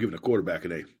A, and I'm giving the quarterback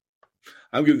an A.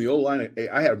 I'm giving the O-line an A.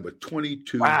 I have a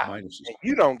 22 minuses. And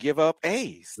you don't give up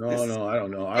A's. No, I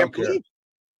don't know. I don't care.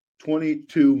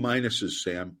 22 minuses,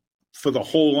 Sam, for the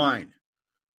whole line.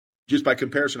 Just by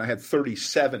comparison, I had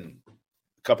 37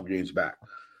 a couple games back.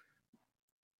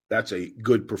 That's a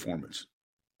good performance.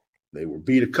 They were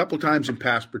beat a couple times in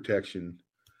pass protection.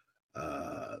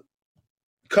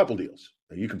 Couple deals.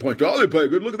 You can point to, they play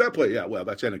good. Look at that play. Yeah, well,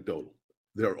 that's anecdotal.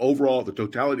 Their overall, the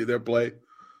totality of their play,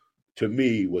 to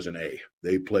me, was an A.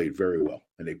 They played very well,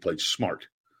 and they played smart.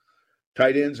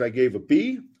 Tight ends, I gave a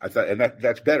B. I thought, and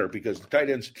that's better because the tight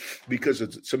ends, because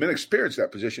of some inexperience at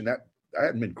that position, that I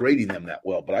hadn't been grading them that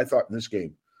well. But I thought in this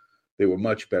game they were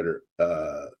much better.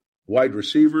 Wide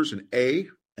receivers, an A,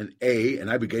 and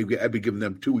I've been giving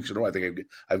them 2 weeks in a row. I think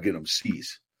I've given them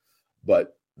C's,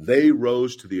 but they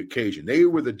rose to the occasion. They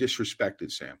were the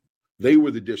disrespected, Sam. They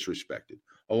were the disrespected,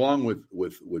 along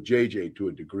with JJ to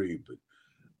a degree. But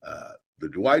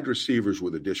the wide receivers were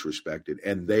the disrespected,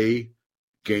 and they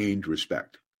gained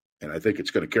respect. And I think it's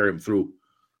going to carry them through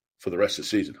for the rest of the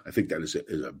season. I think that is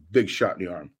a big shot in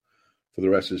the arm for the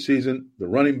rest of the season. The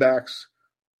running backs,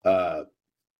 I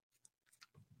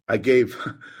gave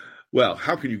 – well,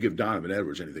 how can you give Donovan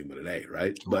Edwards anything but an A,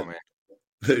 right? But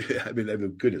I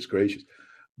mean, goodness gracious.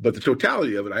 But the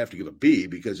totality of it, I have to give a B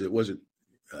because it wasn't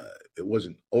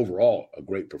overall a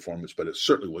great performance, but it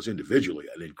certainly was individually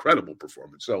an incredible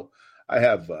performance. So I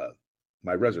have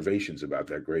my reservations about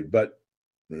that grade. But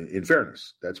in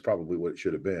fairness, that's probably what it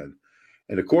should have been.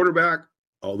 And the quarterback,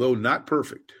 although not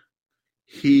perfect,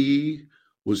 he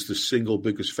was the single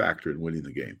biggest factor in winning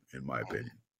the game, in my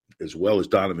opinion, as well as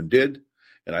Donovan did.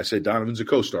 And I say Donovan's a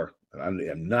co-star. And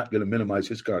I'm not going to minimize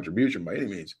his contribution by any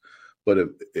means. But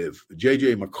if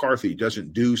J.J. McCarthy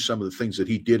doesn't do some of the things that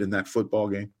he did in that football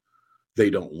game, they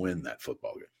don't win that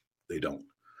football game. They don't.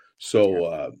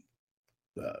 So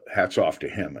hats off to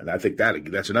him. And I think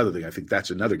that's another thing. I think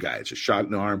that's another guy. It's a shot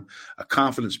in the arm, a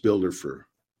confidence builder for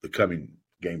the coming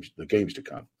games, the games to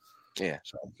come. Yeah.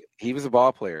 So he was a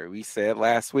ball player. We said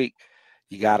last week,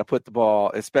 you got to put the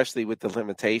ball, especially with the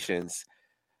limitations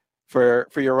for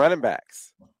your running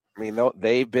backs. I mean,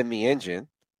 they've been the engine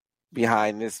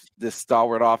behind this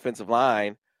stalwart offensive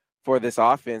line for this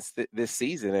offense this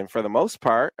season. And for the most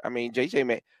part, I mean,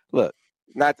 JJ look,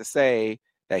 not to say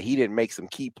that he didn't make some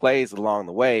key plays along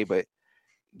the way, but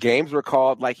games were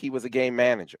called like he was a game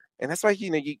manager. And that's why,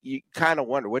 you kind of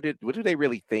wonder, what do they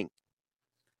really think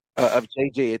of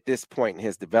JJ at this point in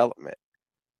his development?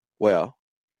 Well,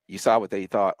 you saw what they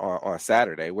thought on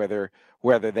Saturday, whether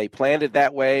they planned it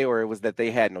that way or it was that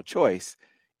they had no choice.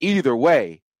 Either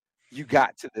way, you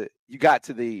got to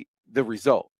the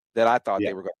result that I thought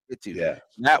they were going to get to. Yeah,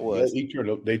 and that was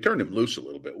they turned him loose a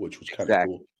little bit, which was kind of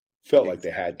cool. Felt like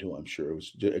they had to. I'm sure it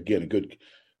was again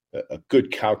a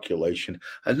good calculation.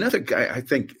 Another guy, I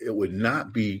think it would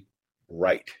not be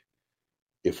right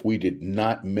if we did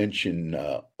not mention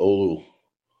Oluwatimi.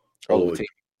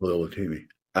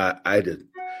 I did.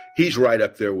 He's right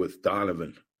up there with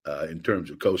Donovan in terms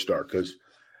of co-star because,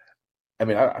 I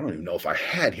mean, I don't even know if I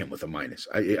had him with a minus.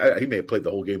 He may have played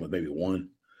the whole game with maybe one.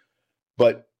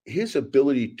 But his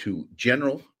ability to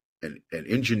general and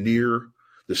engineer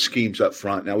the schemes up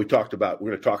front. Now we're going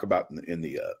to talk about in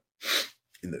the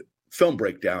film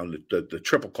breakdown the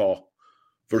triple call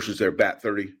versus their bat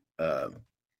 30.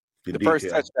 The first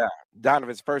touchdown,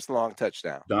 Donovan's first long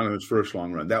touchdown. Donovan's first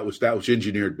long run. That was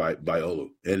engineered by Olu.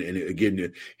 And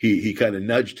again, he kind of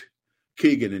nudged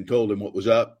Keegan and told him what was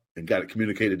up and got it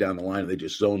communicated down the line, and they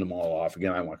just zoned them all off.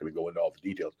 Again, I'm not going to go into all the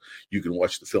details. You can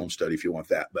watch the film study if you want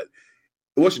that. But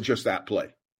it wasn't just that play.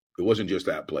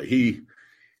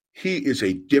 He is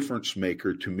a difference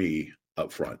maker to me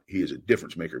up front. He is a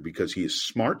difference maker because he is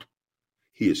smart,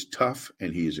 he is tough,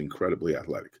 and he is incredibly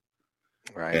athletic.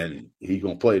 Right. And he's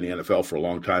going to play in the NFL for a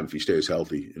long time if he stays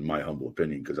healthy, in my humble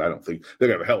opinion, because I don't think they're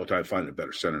going to have a hell of a time finding a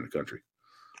better center in the country.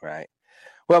 Right.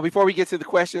 Well, before we get to the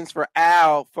questions for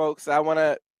Al, folks, I want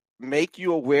to make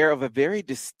you aware of a very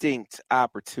distinct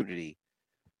opportunity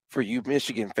for you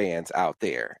Michigan fans out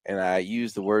there. And I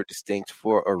use the word distinct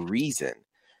for a reason.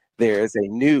 There is a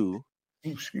new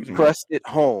trusted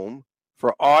home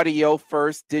for audio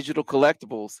first digital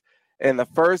collectibles and the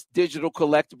first digital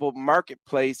collectible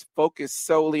marketplace focused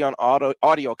solely on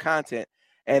audio content,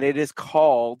 and it is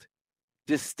called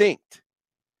Distinct.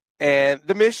 And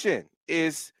the mission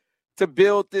is to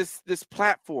build this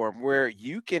platform where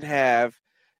you can have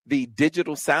the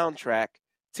digital soundtrack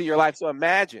to your life. So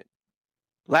imagine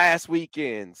last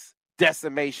weekend's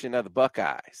decimation of the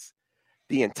Buckeyes,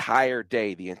 the entire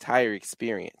day, the entire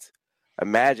experience.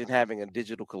 Imagine having a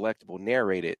digital collectible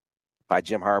narrated by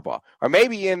Jim Harbaugh, or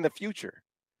maybe in the future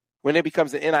when it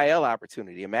becomes an NIL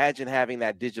opportunity. Imagine having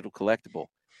that digital collectible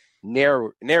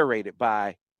narrated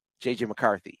by J.J.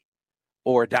 McCarthy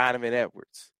or Donovan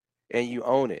Edwards, and you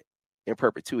own it in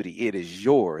perpetuity. It is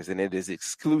yours, and it is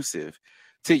exclusive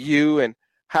to you and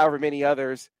however many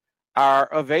others are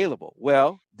available.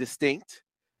 Well, Distinct,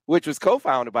 which was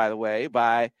co-founded, by the way,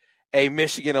 by a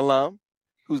Michigan alum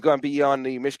who's going to be on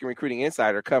the Michigan Recruiting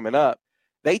Insider coming up,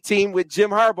 they teamed with Jim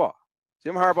Harbaugh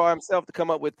himself to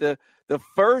come up with the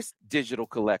first digital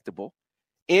collectible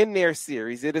in their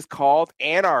series. It is called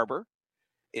Ann Arbor.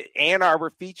 Ann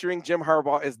Arbor, featuring Jim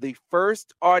Harbaugh, is the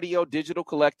first audio digital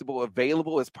collectible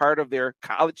available as part of their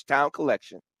College Town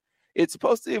collection. It's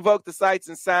supposed to evoke the sights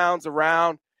and sounds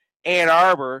around Ann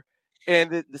Arbor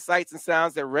and the sights and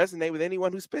sounds that resonate with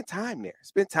anyone who spent time there,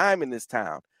 spent time in this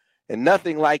town, and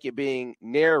nothing like it being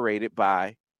narrated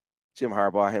by Jim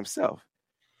Harbaugh himself.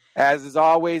 As is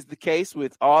always the case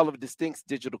with all of Distinct's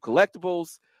digital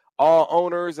collectibles, all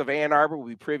owners of Ann Arbor will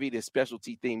be privy to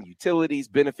specialty-themed utilities,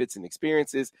 benefits, and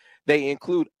experiences. They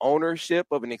include ownership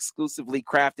of an exclusively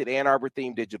crafted Ann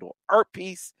Arbor-themed digital art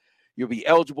piece. You'll be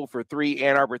eligible for 3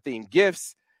 Ann Arbor-themed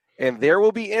gifts, and there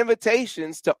will be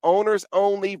invitations to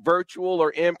owners-only virtual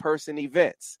or in-person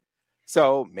events.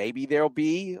 So maybe there'll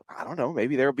be,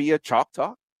 maybe there'll be a chalk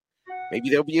talk. Maybe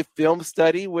there'll be a film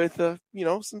study with,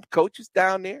 some coaches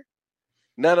down there.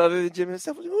 None other than Jim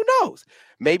himself. Who knows?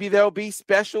 Maybe there'll be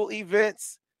special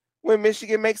events when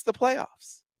Michigan makes the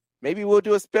playoffs. Maybe we'll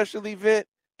do a special event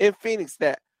in Phoenix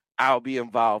that I'll be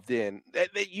involved in.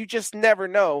 You just never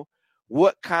know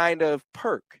what kind of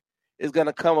perk is going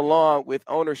to come along with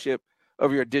ownership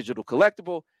of your digital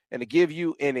collectible. And to give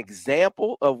you an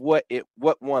example of what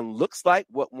one looks like,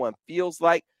 what one feels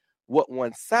like, what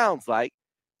one sounds like,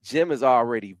 Jim has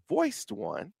already voiced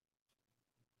one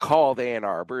called Ann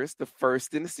Arbor. It's the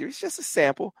first in the series, just a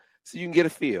sample, so you can get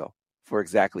a feel for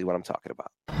exactly what I'm talking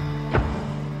about.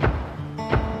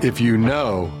 If you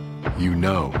know, you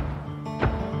know.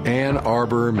 Ann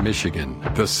Arbor, Michigan,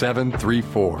 the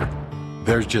 734.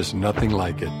 There's just nothing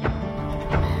like it.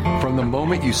 From the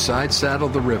moment you side saddle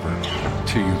the river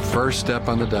to you first step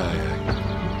on the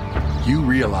diag, you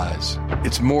realize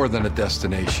it's more than a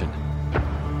destination.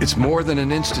 It's more than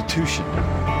an institution,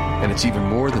 and it's even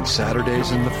more than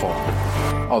Saturdays in the fall,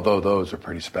 although those are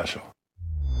pretty special.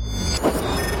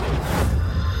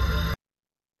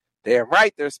 They're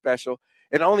right, they're special.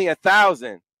 And only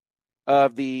 1,000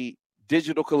 of the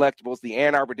digital collectibles, the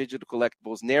Ann Arbor digital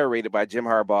collectibles narrated by Jim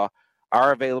Harbaugh,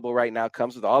 are available right now.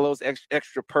 Comes with all those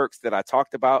extra perks that I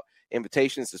talked about,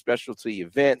 invitations to specialty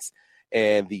events,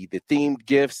 and the themed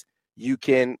gifts. You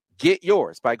can get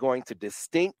yours by going to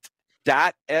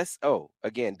distinct.so.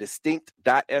 Again,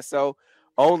 distinct.so.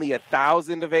 Only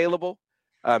 1,000 available.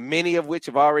 many of which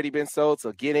have already been sold.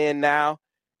 So get in now.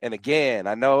 And again,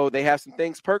 I know they have some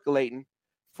things percolating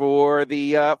for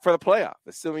the playoff,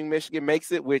 assuming Michigan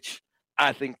makes it, which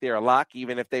I think they're a lock,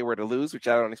 even if they were to lose, which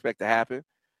I don't expect to happen.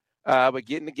 But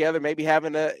getting together, maybe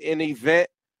having an event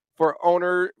for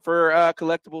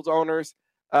collectibles owners,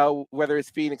 whether it's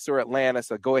Phoenix or Atlanta.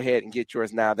 So go ahead and get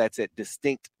yours now. That's at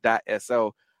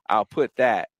distinct.so. I'll put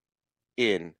that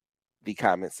in the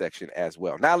comment section as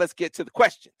well. Now let's get to the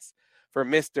questions for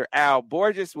Mr. Al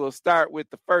Borges. We'll start with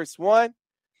the first one,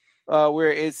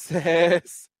 where it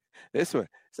says, this one,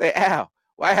 say, Al,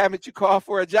 why haven't you called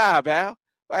for a job, Al?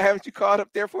 Why haven't you called up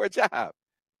there for a job?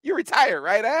 You're retired,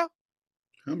 right, Al?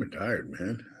 I'm retired,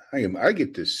 man. I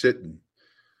get to sit in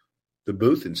the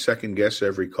booth and second guess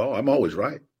every call. I'm always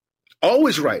right.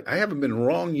 Always right. I haven't been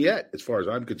wrong yet, as far as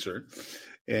I'm concerned.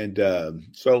 And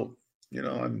so, you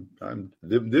know,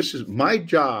 this is my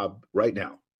job right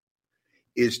now,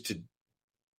 is to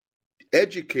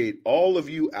educate all of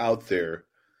you out there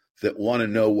that want to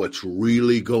know what's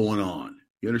really going on.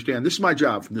 You understand? This is my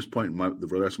job from this point for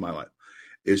the rest of my life,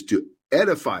 is to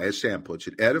edify, as Sam puts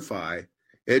it, edify,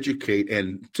 educate,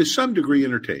 and to some degree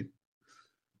entertain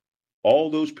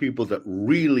all those people that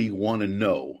really want to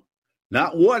know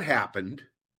not what happened,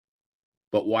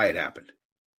 but why it happened.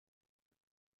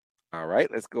 All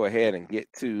right, let's go ahead and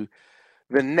get to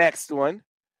the next one.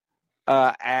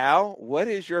 Al, what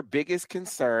is your biggest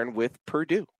concern with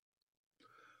Purdue?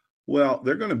 Well,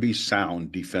 they're going to be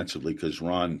sound defensively because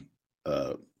Ron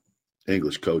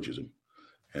English coaches them.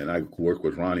 And I work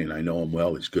with Ronnie, and I know him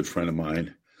well. He's a good friend of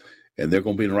mine. And they're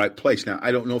going to be in the right place. Now,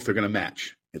 I don't know if they're going to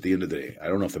match at the end of the day. I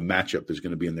don't know if the matchup is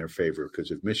going to be in their favor,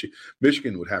 because if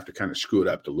Michigan would have to kind of screw it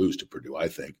up to lose to Purdue, I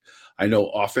think. I know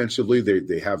offensively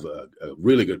they have a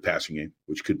really good passing game,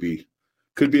 which could be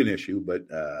an issue. But,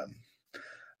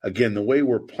 again, the way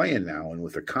we're playing now and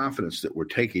with the confidence that we're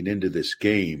taking into this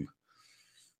game,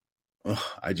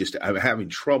 I'm having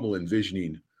trouble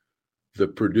envisioning the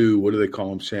Purdue, what do they call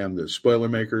them, Sam? The spoiler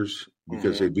makers,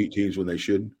 because they beat teams when they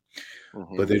shouldn't.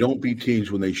 But they don't beat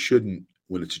teams when they shouldn't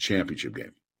when it's a championship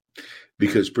game.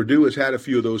 Because Purdue has had a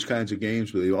few of those kinds of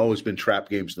games, but they've always been trap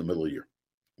games in the middle of the year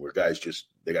where guys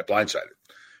they got blindsided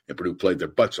and Purdue played their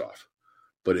butts off.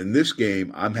 But in this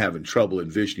game, I'm having trouble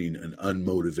envisioning an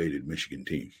unmotivated Michigan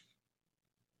team.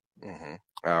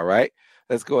 All right.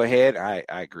 Let's go ahead. I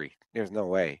agree. There's no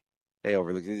way they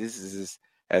overlook it. This is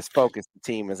as focused a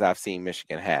team as I've seen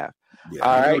Michigan have. Yeah,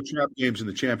 all right. Trap games in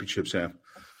the championship, Sam.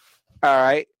 All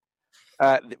right.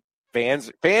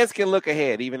 Fans can look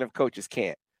ahead, even if coaches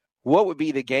can't. What would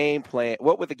be the game plan?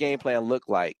 What would the game plan look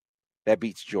like that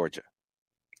beats Georgia?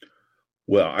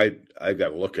 Well, I got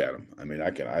to look at them. I mean,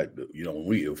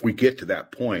 if we get to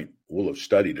that point, we'll have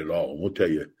studied it all, and we'll tell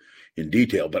you in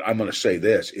detail. But I'm going to say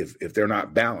this: if they're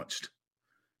not balanced,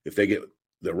 if they get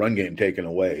the run game taken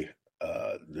away,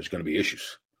 there's going to be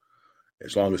issues.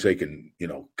 As long as they can,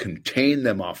 contain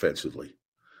them offensively,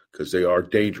 because they are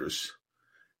dangerous,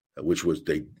 which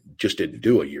they just didn't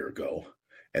do a year ago,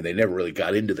 and they never really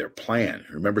got into their plan.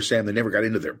 Remember, Sam, they never got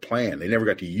into their plan. They never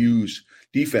got to use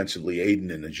defensively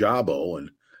Aiden and Ajabo,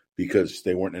 and because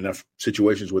they weren't in enough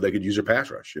situations where they could use their pass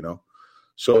rush,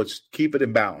 So it's keep it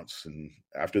in balance, and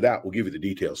after that, we'll give you the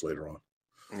details later on.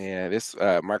 Yeah, this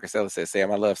Marcus Ellis says, Sam,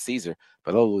 I love Caesar,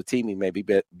 but Olutimi may be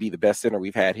the best center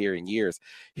we've had here in years.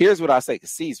 Here's what I'll say,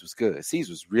 because Caesar was good.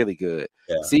 Caesar was really good.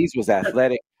 Yeah. Caesar was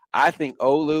athletic. I think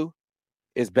Olu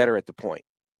is better at the point.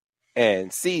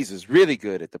 And Caesar's really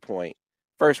good at the point.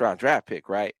 First-round draft pick,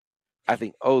 right? I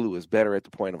think Olu is better at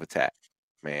the point of attack,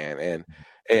 man.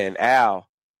 And Al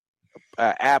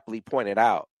aptly pointed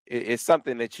out, it's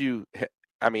something that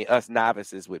us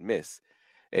novices would miss.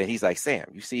 And he's like, Sam,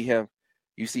 you see him?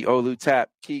 You see Olu tap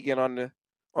Keegan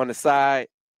on the side?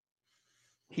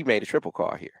 He made a triple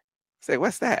call here. I said,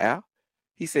 what's that, Al?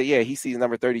 He said, yeah, he sees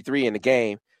number 33 in the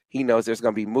game. He knows there's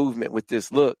going to be movement with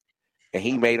this look, and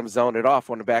he made him zone it off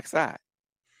on the backside.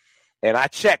 And I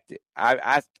checked it.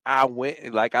 I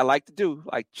went, like I like to do,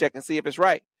 like check and see if it's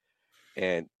right.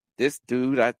 And this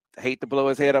dude, I hate to blow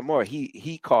his head up more,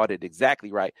 he called it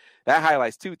exactly right. That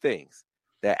highlights two things.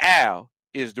 That Al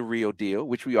is the real deal,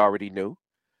 which we already knew,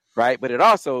 right? But it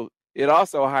also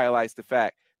highlights the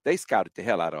fact they scouted the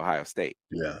hell out of Ohio State.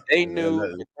 Yeah. They knew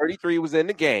when 33 was in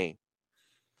the game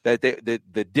that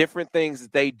the different things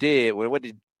that they did, what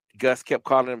did Gus kept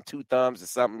calling them, two thumbs or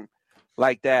something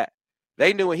like that.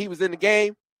 They knew when he was in the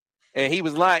game and he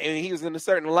was lying and he was in a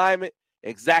certain alignment,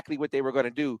 exactly what they were going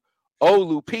to do.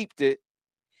 Olu peeped it,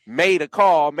 made a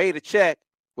call, made a check,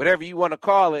 whatever you want to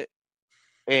call it,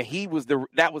 and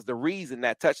that was the reason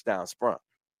that touchdown sprung.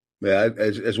 Yeah,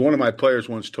 as one of my players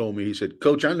once told me, he said,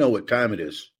 "Coach, I know what time it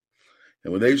is."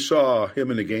 And when they saw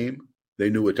him in the game, they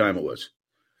knew what time it was.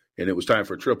 And it was time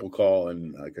for a triple call.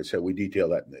 And like I said, we detail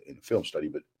that in the film study.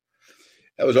 But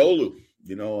that was Olu.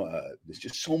 There's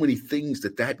just so many things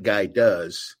that guy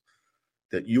does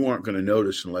that you aren't going to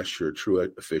notice unless you're a true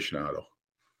aficionado.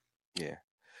 Yeah.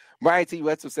 Brian T.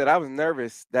 Wetzel said, I was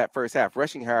nervous that first half.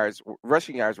 Rushing yards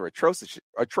were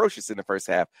atrocious in the first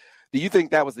half. Do you think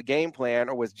that was the game plan,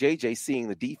 or was JJ seeing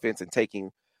the defense and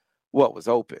taking what was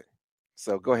open?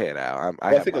 So go ahead, Al.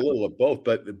 I think a little of both,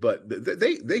 but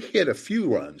they hit a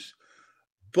few runs,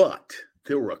 but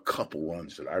there were a couple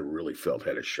runs that I really felt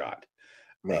had a shot.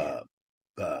 The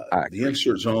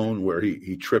insert zone where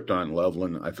he tripped on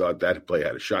Loveland, I thought that play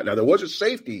had a shot. Now, there was a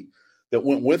safety that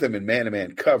went with him in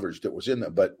man-to-man coverage that was in there,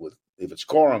 but if it's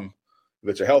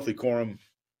a healthy Corum,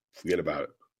 forget about it.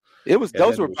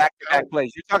 Those were back-to-back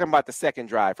plays. You're talking about the second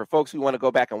drive. For folks who want to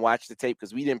go back and watch the tape,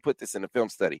 because we didn't put this in the film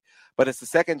study, but it's the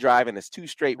second drive, and it's two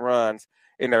straight runs,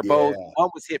 and they're both – one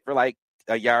was hit for like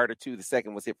a yard or two. The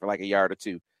second was hit for like a yard or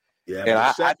two. Yeah, and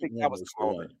I think that was the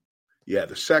moment. Yeah,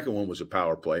 the second one was a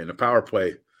power play, and the power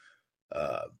play,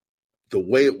 the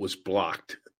way it was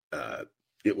blocked,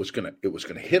 it was gonna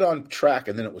hit on track,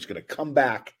 and then it was gonna come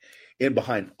back in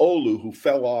behind Olu, who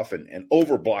fell off and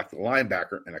overblocked the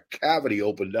linebacker, and a cavity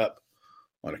opened up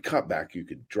on a cutback. You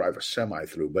could drive a semi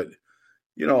through, but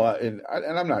and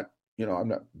I'm not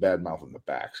bad mouthing the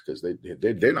backs because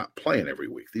they're not playing every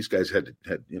week. These guys had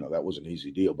that was an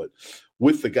easy deal, but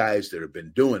with the guys that have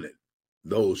been doing it,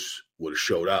 those would have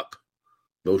showed up.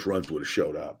 Those runs would have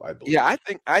showed up, I believe. Yeah,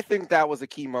 I think that was a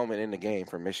key moment in the game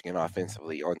for Michigan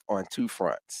offensively on two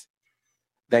fronts.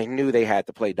 They knew they had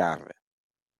to play Donovan.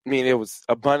 I mean, it was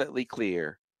abundantly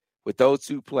clear with those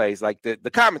two plays. Like the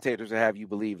commentators would have you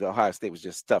believe that Ohio State was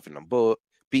just stuffing them.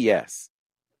 BS.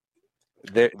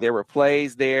 There were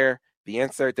plays there. The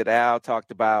insert that Al talked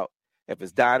about, if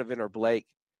it's Donovan or Blake,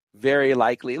 very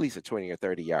likely at least a 20 or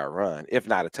 30-yard run, if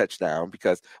not a touchdown,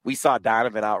 because we saw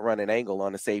Donovan outrun an angle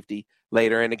on the safety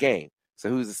later in the game. So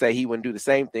who's to say he wouldn't do the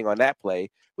same thing on that play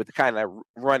with the kind of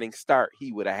running start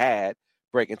he would have had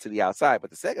breaking to the outside? But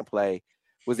the second play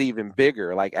was even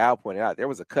bigger. Like Al pointed out, there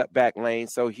was a cutback lane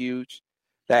so huge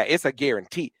that it's a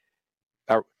guarantee.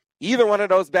 Either one of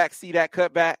those backs see that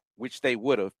cutback, which they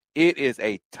would have, it is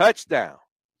a touchdown.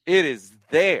 It is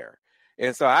there.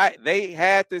 And so they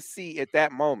had to see at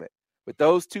that moment with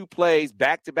those two plays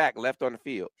back-to-back left on the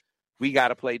field, we got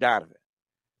to play Donovan.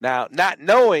 Now, not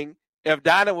knowing if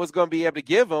Donovan was going to be able to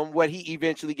give him what he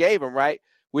eventually gave him, right?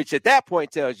 Which at that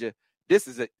point tells you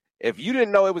if you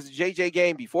didn't know it was a JJ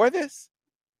game before this,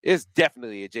 it's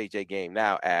definitely a JJ game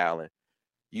now, Al. And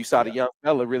you saw the young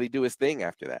fella really do his thing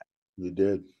after that. He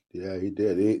did. Yeah, he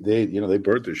did. They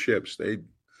burnt their ships.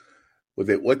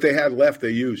 What they had left,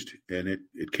 they used, and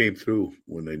it came through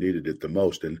when they needed it the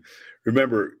most. And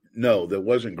remember, no, there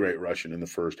wasn't great rushing in the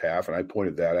first half, and I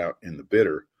pointed that out in the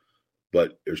bidder.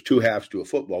 But there's two halves to a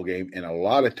football game, and a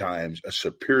lot of times a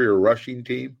superior rushing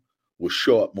team will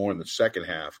show up more in the second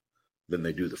half than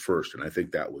they do the first, and I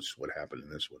think that was what happened in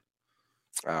this one.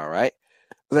 All right,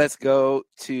 let's go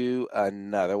to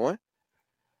another one.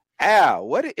 Al,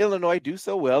 what did Illinois do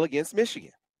so well against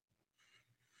Michigan?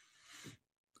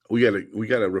 We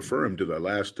gotta refer him to the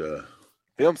last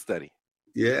film study.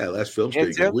 Yeah, last film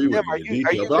study.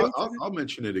 I'll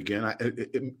mention it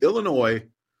again. Illinois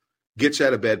gets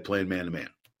out of bed playing man-to-man.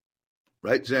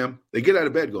 Right, Sam? They get out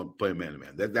of bed going playing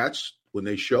man-to-man. That's when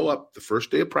they show up the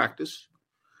first day of practice,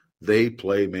 they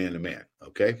play man-to-man,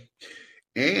 okay?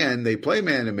 And they play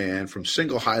man-to-man from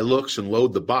single high looks and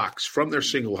load the box from their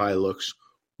single high looks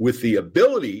with the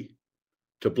ability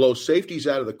to blow safeties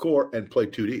out of the court and play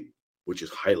 2 deep, which is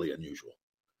highly unusual.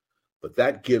 But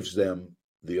that gives them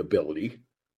the ability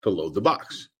to load the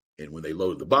box. And when they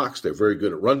load the box, they're very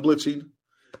good at run blitzing,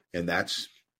 and that's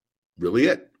really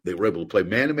it. They were able to play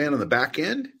man-to-man on the back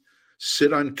end,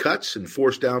 sit on cuts and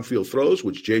force downfield throws,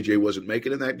 which JJ wasn't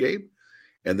making in that game,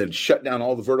 and then shut down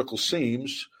all the vertical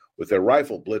seams with their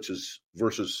rifle blitzes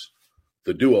versus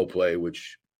the duo play,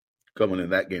 which coming in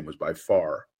that game was by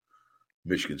far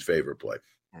Michigan's favorite play.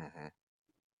 Mm-hmm.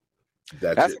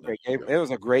 That's a great game. It was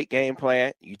a great game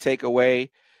plan. You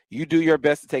do your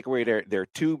best to take away their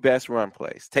two best run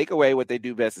plays. Take away what they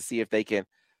do best to see if they can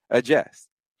adjust.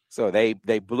 So they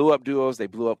blew up duos, they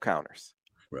blew up counters.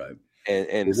 Right.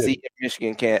 And see if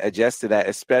Michigan can adjust to that,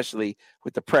 especially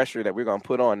with the pressure that we're going to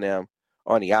put on them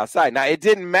on the outside. Now, it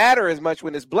didn't matter as much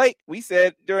when it's Blake. We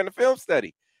said during the film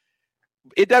study,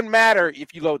 it doesn't matter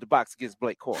if you load the box against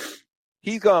Blake Corum.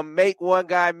 He's going to make one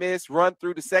guy miss, run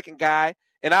through the second guy,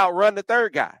 and outrun the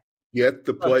third guy. Get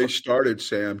the play started,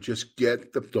 Sam. Just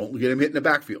don't get him hit in the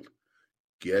backfield.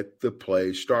 Get the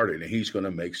play started, and he's going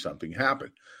to make something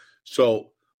happen.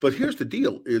 So, but here's the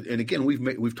deal, and again,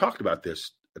 we've talked about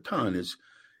this a ton.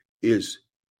 Is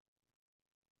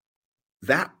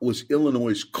that was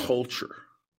Illinois' culture?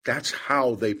 That's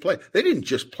how they play. They didn't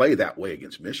just play that way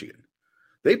against Michigan.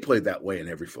 They played that way in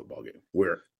every football game.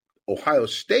 Where Ohio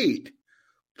State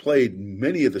played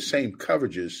many of the same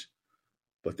coverages,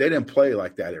 but they didn't play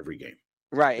like that every game.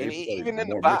 Right, and even in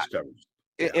the box.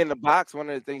 In the box, one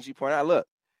of the things you point out, look,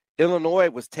 Illinois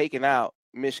was taking out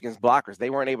Michigan's blockers. They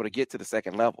weren't able to get to the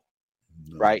second level,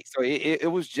 right? So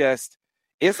it was just,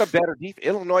 it's a better defense.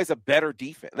 Illinois is a better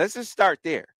defense. Let's just start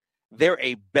there. They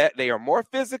are more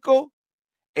physical,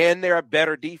 and they're a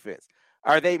better defense.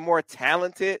 Are they more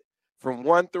talented from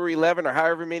 1 through 11 or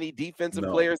however many defensive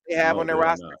players they have on their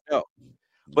roster? No.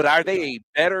 But are they a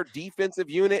better defensive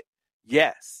unit?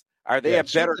 Yes. Are they a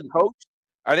better coach?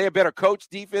 Are they a better coach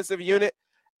defensive unit?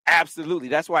 Absolutely.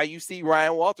 That's why you see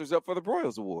Ryan Walters up for the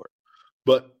Broyles Award.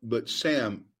 But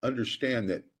Sam,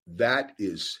 understand that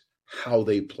is how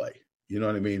they play. You know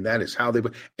what I mean? That is how they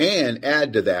play. And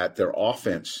add to that, their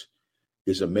offense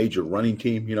is a major running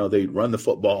team. You know, they run the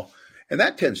football, and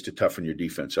that tends to toughen your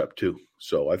defense up too.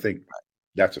 So I think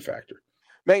that's a factor.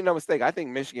 Make no mistake, I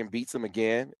think Michigan beats them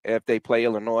again if they play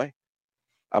Illinois.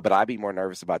 But I'd be more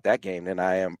nervous about that game than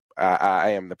I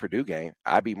am the Purdue game.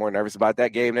 I'd be more nervous about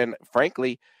that game than,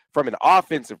 frankly, from an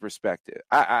offensive perspective.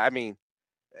 I mean,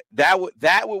 that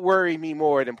would worry me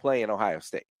more than playing Ohio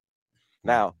State.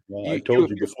 Now, I told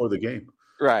you before the game.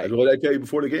 Right. What did I tell you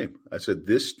before the game? I said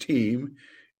this team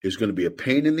is going to be a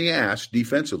pain in the ass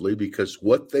defensively because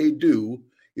what they do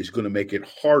is going to make it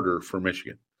harder for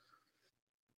Michigan.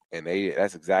 And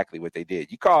that's exactly what they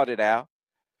did. You called it, Al.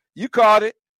 You called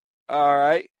it. All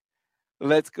right.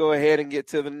 Let's go ahead and get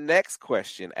to the next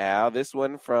question, Al. This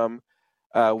one from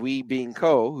We Being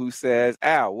Co, who says,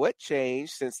 Al, what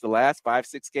changed since the last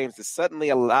 5-6 games to suddenly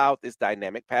allow this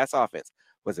dynamic pass offense?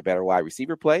 Was it better wide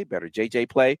receiver play, better JJ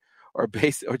play, or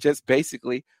just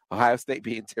basically Ohio State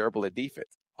being terrible at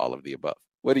defense? All of the above.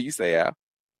 What do you say, Al?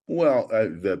 Well,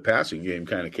 the passing game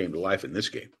kind of came to life in this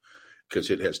game because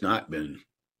it has not been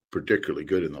particularly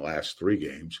good in the last 3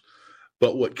 games.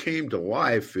 But what came to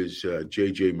life is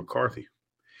J.J. McCarthy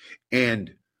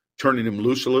and turning him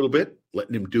loose a little bit,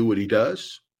 letting him do what he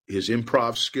does, his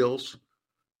improv skills.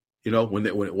 You know, when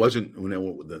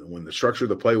the structure of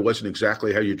the play wasn't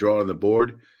exactly how you draw on the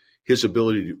board, his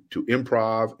ability to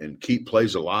improv and keep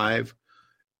plays alive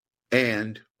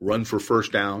and run for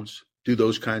first downs, do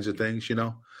those kinds of things, you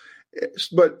know.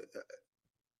 But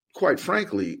quite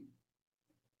frankly,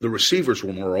 the receivers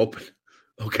were more open,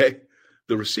 okay?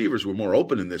 The receivers were more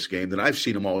open in this game than I've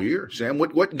seen them all year. Sam,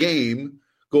 what game,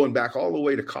 going back all the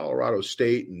way to Colorado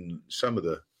State and some of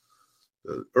the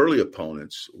early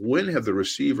opponents, when have the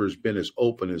receivers been as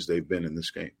open as they've been in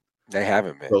this game? They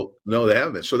haven't been. So, no, they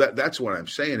haven't been. So that's what I'm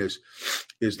saying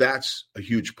is that's a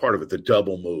huge part of it. The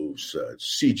double moves,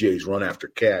 CJ's run after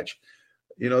catch.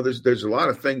 You know, there's a lot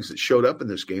of things that showed up in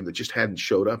this game that just hadn't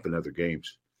showed up in other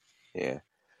games. Yeah.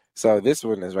 So this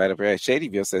one is right up here.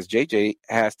 Shadyville says JJ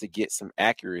has to get some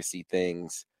accuracy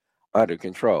things under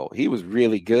control. He was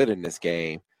really good in this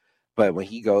game, but when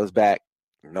he goes back,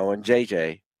 knowing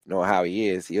JJ, knowing how he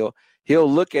is, he'll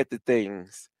look at the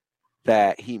things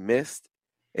that he missed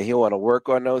and he'll want to work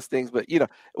on those things. But, you know,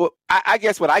 well, I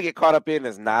guess what I get caught up in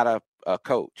is not a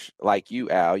coach like you,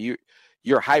 Al.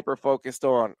 You're hyper focused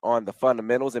on the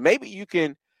fundamentals, and maybe you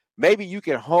can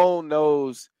hone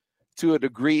those to a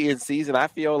degree in season. I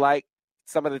feel like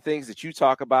some of the things that you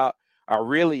talk about are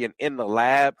really an in the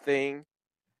lab thing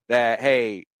that,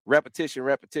 hey, repetition,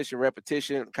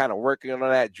 kind of working on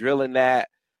that, drilling that.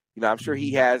 You know, I'm sure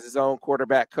he has his own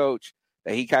quarterback coach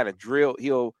that he kind of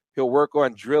he'll work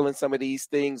on drilling some of these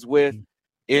things with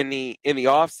in the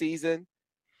off season.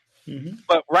 Mm-hmm.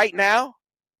 But right now,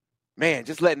 man,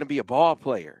 just letting him be a ball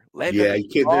player. You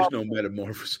can't. There's no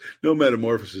metamorphosis. No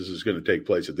metamorphosis is going to take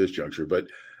place at this juncture. But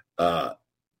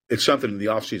it's something in the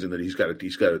offseason that he's got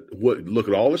to look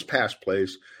at all his past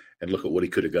plays and look at what he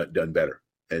could have done better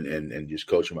and just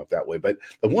coach him up that way. But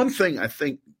the one thing I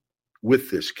think with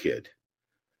this kid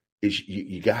is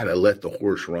you got to let the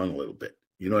horse run a little bit.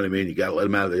 You know what I mean? You got to let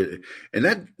him out of it. And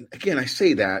that, again, I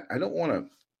say that. I don't want to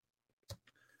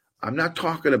 – I'm not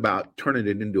talking about turning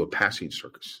it into a passing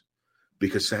circus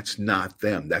because that's not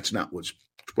them. That's not what's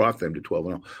brought them to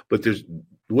 12-0. But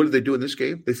what did they do in this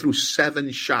game? They threw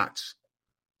 7 shots,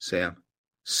 Sam.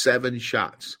 7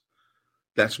 shots.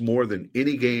 That's more than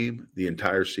any game the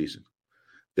entire season.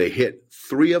 They hit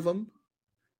 3 of them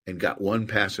and got 1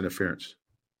 pass interference.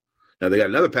 Now, they got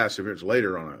another pass interference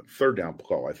later on a third down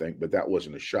call, I think, but that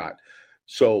wasn't a shot.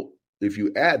 So if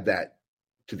you add that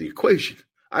to the equation,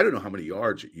 I don't know how many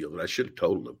yards it yielded. I should have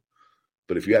totaled them.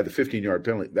 But if you add the 15-yard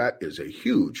penalty, that is a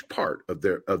huge part of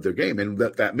their game. And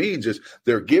that means is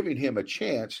they're giving him a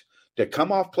chance to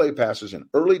come off play passes and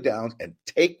early downs and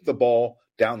take the ball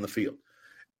down the field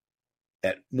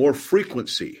at more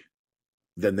frequency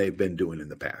than they've been doing in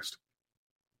the past.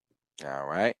 All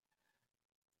right.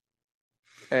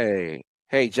 Hey,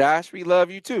 Josh, we love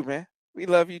you too, man. We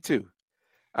love you too.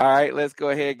 All right, let's go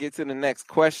ahead and get to the next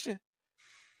question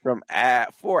from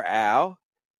Al.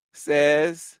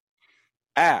 Says,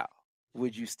 Al,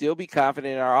 would you still be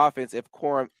confident in our offense if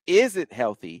Corum isn't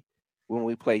healthy when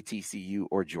we play TCU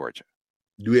or Georgia?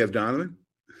 Do we have Donovan?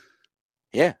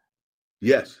 Yeah.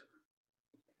 Yes.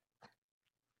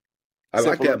 I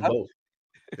Simple like to have enough. both.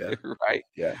 Yeah. Right.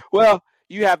 Yeah. Well,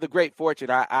 you have the great fortune.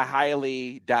 I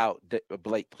highly doubt that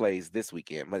Blake plays this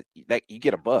weekend, but you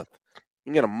get a month.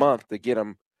 You get a month to get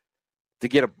him to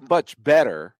get a much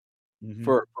better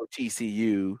for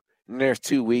TCU. And there's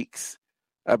 2 weeks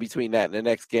between that and the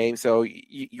next game. So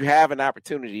you have an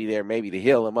opportunity there maybe to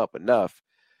heal him up enough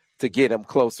to get him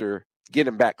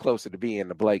back closer to being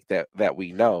the Blake that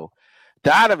we know.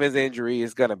 Donovan's injury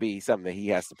is going to be something that he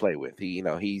has to play with.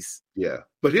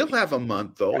 But he'll have a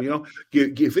month though. You know,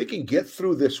 if he can get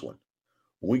through this one,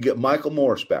 we get Michael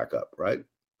Morris back up, right?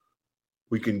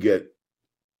 We can get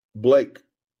Blake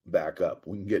back up.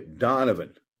 We can get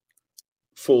Donovan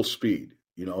full speed.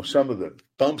 You know, some of the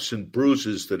bumps and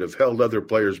bruises that have held other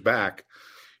players back,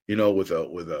 you know, with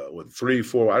 3,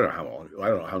 4, I don't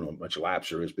know how much lapse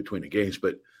there is between the games,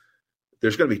 but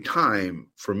there's going to be time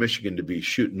for Michigan to be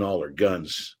shooting all their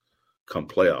guns come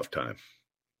playoff time.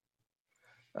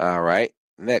 All right.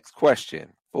 Next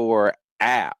question for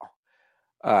Al.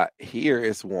 Here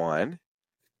is one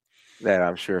that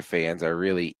I'm sure fans are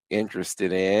really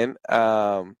interested in.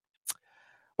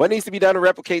 What needs to be done to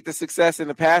replicate the success in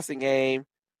the passing game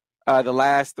the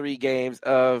last 3 games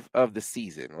of the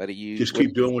season?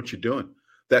 Keep doing what you're doing.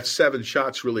 That 7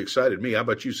 shots really excited me. How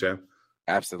about you, Sam?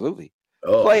 Absolutely.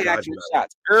 Oh, play action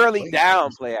shots, early down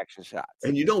play action shots.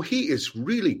 And you know, he is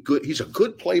really good. He's a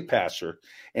good play passer.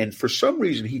 And for some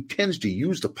reason, he tends to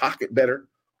use the pocket better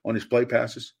on his play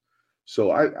passes.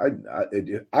 So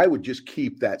I would just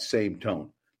keep that same tone.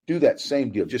 Do that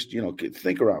same deal. Just, you know,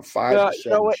 think around 5 to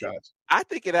 7 shots. I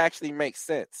think it actually makes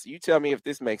sense. You tell me if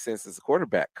this makes sense as a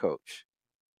quarterback coach.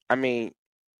 I mean,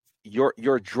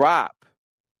 your drop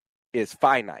is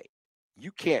finite.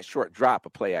 You can't short drop a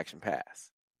play action pass.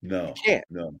 No, you can't.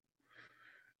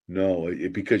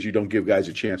 Because you don't give guys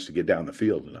a chance to get down the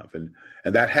field enough, and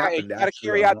that happened. You got to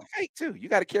carry out the fake too.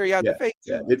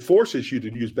 Yeah, it forces you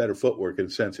to use better footwork. In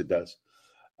a sense, it does.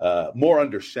 More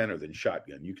under center than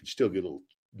shotgun. You can still get a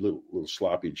little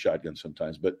sloppy in shotgun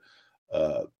sometimes, but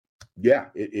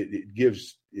it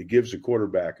gives the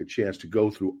quarterback a chance to go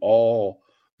through all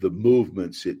the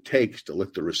movements it takes to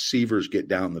let the receivers get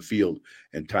down the field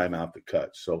and time out the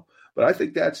cuts. So. But I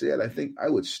think that's it. I think I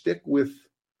would stick with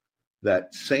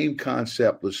that same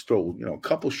concept. Let's throw, you know, a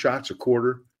couple shots a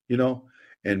quarter, you know,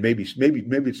 and maybe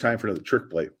it's time for another trick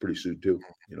play pretty soon too.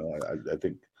 You know, I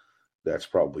think that's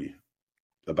probably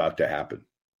about to happen.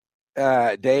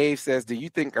 Dave says, do you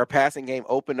think our passing game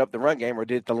opened up the run game, or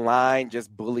did the line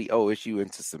just bully OSU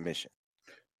into submission?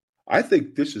 I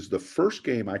think this is the first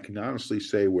game I can honestly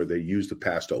say where they used the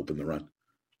pass to open the run.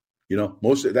 You know,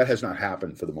 most of that has not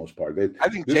happened for the most part. I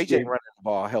think JJ running the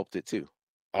ball helped it too.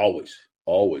 Always.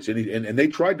 And they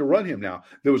tried to run him. Now,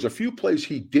 there was a few plays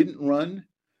he didn't run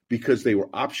because they were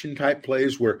option type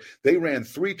plays where they ran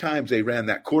 3 times. They ran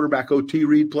that quarterback OT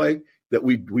read play that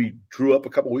we drew up a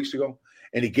couple weeks ago,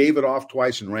 and he gave it off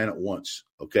twice and ran it once.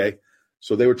 Okay.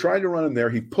 So they were trying to run him there.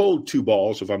 He pulled 2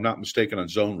 balls, if I'm not mistaken, on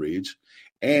zone reads,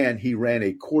 and he ran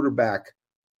a quarterback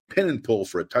pin and pull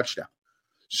for a touchdown.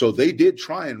 So they did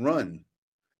try and run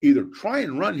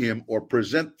him or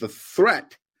present the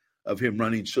threat of him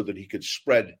running so that he could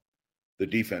spread the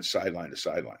defense sideline to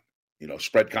sideline, you know,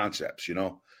 spread concepts, you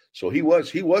know. So he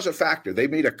was a factor. They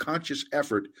made a conscious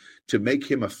effort to make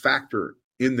him a factor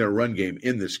in their run game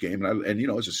in this game. And you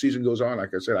know, as the season goes on,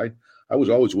 like I said, I was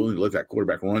always willing to let that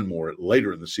quarterback run more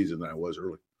later in the season than I was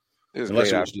early.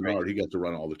 Unless it was Denard, he got to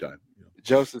run all the time. You know?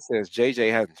 Joseph says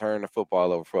JJ hasn't turned the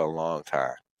football over for a long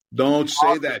time. Don't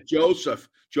say that, Joseph.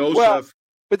 Well,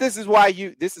 but this is why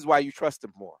you trust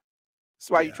him more. That's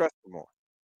why you trust him more.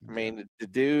 I mean, the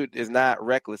dude is not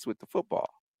reckless with the football,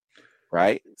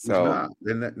 right? So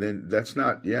then that's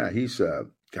not. Yeah, he's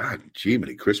God. Gee,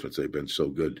 many Christmas they've been so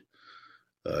good,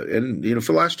 and you know,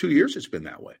 for the last 2 years it's been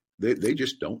that way. They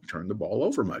just don't turn the ball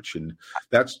over much, and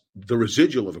that's the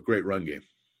residual of a great run game.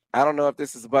 I don't know if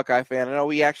this is a Buckeye fan. I know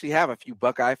we actually have a few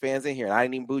Buckeye fans in here, and I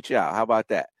didn't even boot you out. How about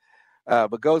that?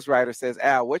 But Ghost Rider says,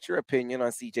 Al, what's your opinion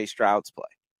on C.J. Stroud's play?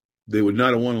 They would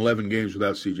not have won 11 games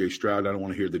without C.J. Stroud. I don't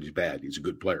want to hear that he's bad. He's a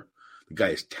good player. The guy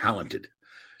is talented.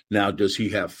 Now, does he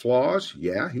have flaws?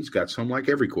 Yeah, he's got some like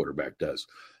every quarterback does.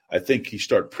 I think he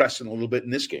started pressing a little bit in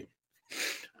this game.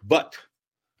 But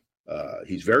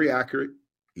he's very accurate.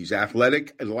 He's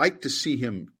athletic. I'd like to see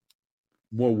him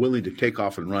more willing to take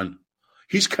off and run.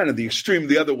 He's kind of the extreme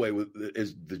the other way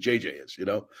as the JJ is,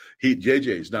 JJ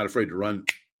is not afraid to run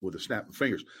with a snap of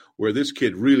fingers, where this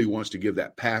kid really wants to give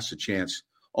that pass a chance,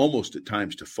 almost at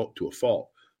times to a fault.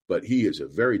 But he is a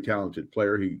very talented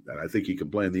player. And I think he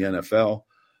can play in the NFL.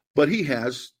 But he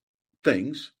has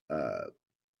things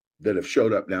that have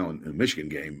showed up now in the Michigan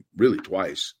game really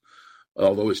twice.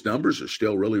 Although his numbers are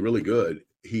still really, really good,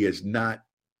 he has not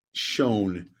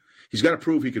shown – he's got to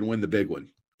prove he can win the big one.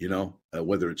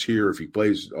 Whether it's here, if he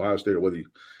plays Ohio State, or whether he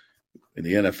in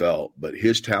the NFL, but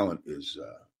his talent is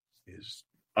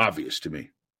obvious to me.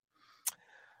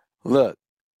 Look,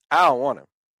 I don't want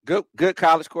him. Good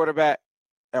college quarterback.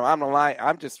 And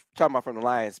I'm just talking about from the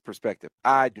Lions' perspective.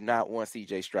 I do not want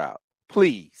C.J. Stroud.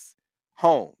 Please,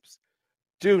 Holmes,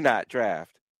 do not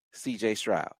draft C.J.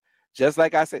 Stroud. Just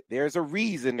like I said, there's a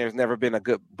reason there's never been a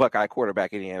good Buckeye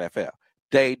quarterback in the NFL.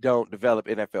 They don't develop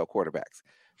NFL quarterbacks.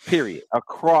 Period.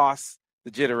 Across the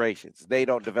generations, they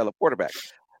don't develop quarterbacks.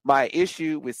 My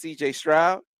issue with C.J.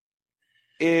 Stroud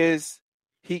is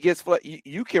he gets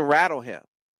you can rattle him,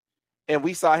 and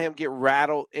we saw him get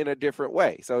rattled in a different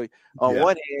way. So on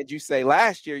one hand, you say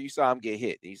last year you saw him get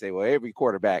hit. And you say, well, every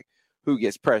quarterback who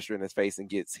gets pressure in his face and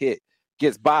gets hit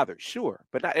gets bothered, sure,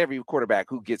 but not every quarterback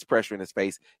who gets pressure in his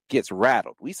face gets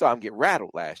rattled. We saw him get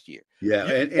rattled last year. Yeah,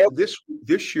 and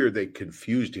this year they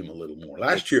confused him a little more.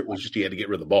 Last year it was just he had to get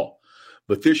rid of the ball.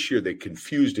 But this year they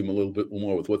confused him a little bit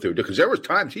more with what they were doing. Because there was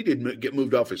times he didn't get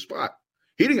moved off his spot.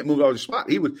 He didn't get moved off his spot.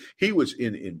 He was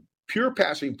in pure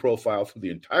passing profile through the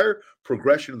entire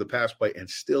progression of the pass play and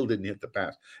still didn't hit the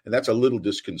pass. And that's a little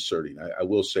disconcerting. I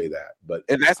will say that.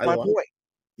 And that's my point.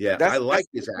 Yeah, I like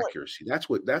his accuracy. That's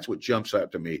what jumps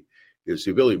out to me is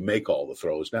the ability to make all the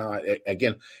throws. Now,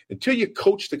 again, until you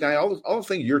coach the guy, all the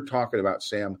things you're talking about,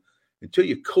 Sam, until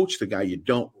you coach the guy, you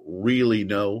don't really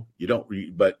know.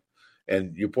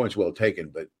 And your point's well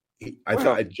taken. But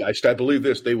I believe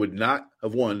this: they would not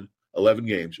have won 11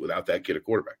 games without that kid at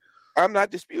quarterback. I'm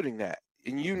not disputing that,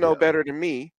 and you know better than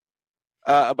me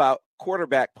about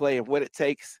quarterback play and what it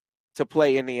takes to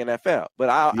play in the NFL. But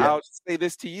I'll say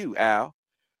this to you, Al.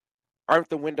 Aren't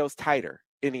the windows tighter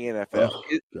in the NFL?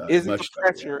 Isn't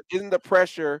the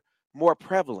pressure more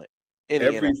prevalent in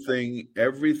the NFL?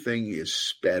 Everything is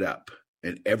sped up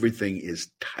and everything is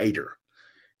tighter.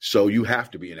 So you have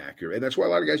to be inaccurate. And that's why a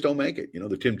lot of guys don't make it.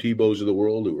 The Tim Tebows of the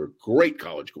world who are great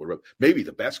college quarterback, maybe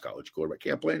the best college quarterback,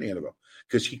 can't play in the NFL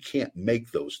because he can't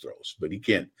make those throws. But he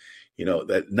can't,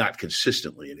 that not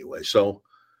consistently anyway. So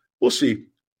we'll see.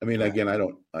 I mean, again, I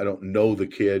don't know the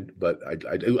kid, but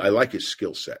I like his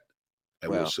skill set. I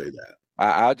will say that.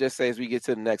 I'll just say as we get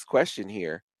to the next question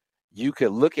here, you could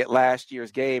look at last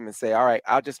year's game and say, all right,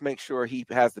 I'll just make sure he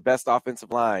has the best offensive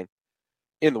line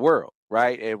in the world,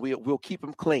 right? And we'll keep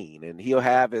him clean, and he'll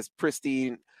have as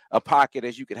pristine a pocket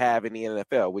as you could have in the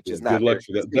NFL, which is not good luck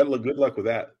for that. Good luck with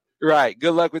that. Right.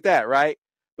 Good luck with that, right?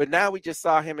 But now we just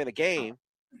saw him in a game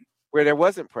where there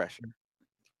wasn't pressure,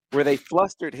 where they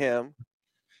flustered him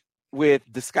with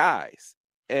disguise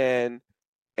and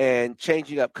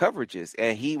changing up coverages,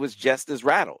 and he was just as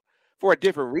rattled for a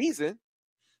different reason,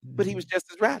 but he was just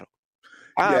as rattled.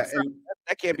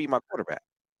 That can't be my quarterback.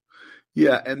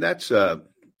 Yeah, and that's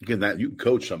again that you can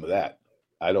coach some of that.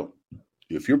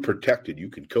 If you're protected, you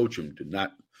can coach him to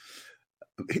not.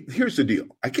 Here's the deal.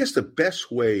 I guess the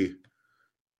best way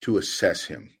to assess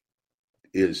him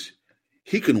is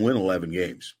he can win 11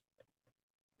 games.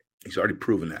 He's already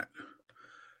proven that.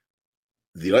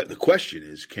 The question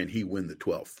is, can he win the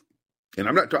 12th? And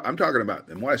I'm talking about,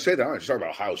 and when I say that, I'm not just talking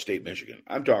about Ohio State, Michigan.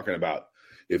 I'm talking about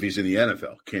if he's in the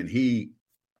NFL, can he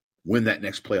win that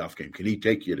next playoff game? Can he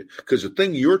take you to, because the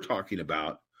thing you're talking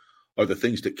about are the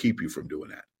things that keep you from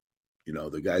doing that.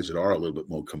 The guys that are a little bit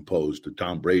more composed, the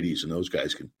Tom Brady's and those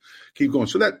guys can keep going.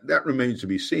 So that remains to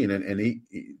be seen. And he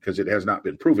because it has not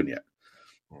been proven yet.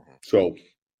 So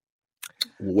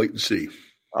we'll wait and see.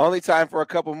 Only time for a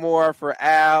couple more for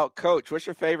Al. Coach, what's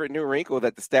your favorite new wrinkle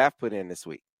that the staff put in this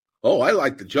week? Oh, I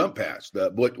like the jump pass.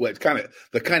 The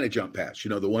kind of jump pass.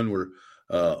 The one where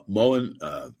Mullen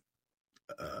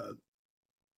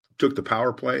took the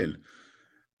power play and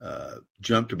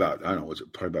jumped about, I don't know, was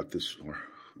it probably about this or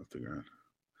off the ground,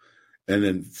 and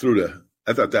then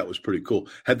I thought that was pretty cool.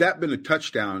 Had that been a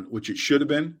touchdown, which it should have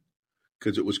been,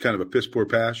 because it was kind of a piss poor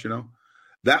pass,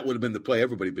 that would have been the play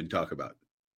everybody been talking about,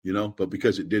 but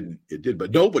because it didn't,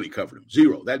 but nobody covered him.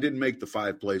 Zero. That didn't make the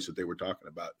 5 plays that they were talking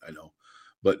about, I know,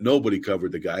 but nobody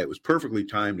covered the guy. It was perfectly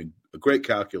timed and a great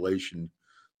calculation.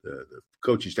 The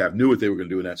coaching staff knew what they were going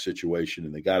to do in that situation,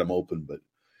 and they got him open, but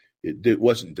it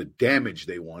wasn't the damage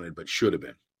they wanted, but should have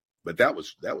been. But that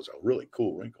was a really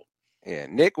cool wrinkle. Yeah,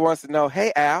 Nick wants to know,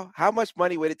 hey, Al, how much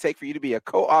money would it take for you to be a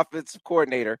co-offensive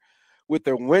coordinator with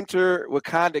the Winter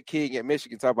Wakanda King at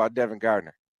Michigan? Talk about Devin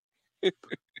Gardner.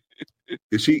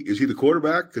 Is he the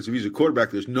quarterback? Because if he's a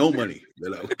quarterback, there's no money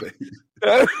that I would pay.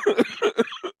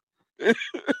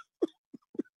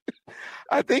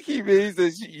 I think he means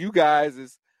that you guys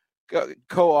as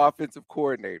co-offensive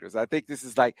coordinators. I think this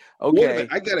is like, okay.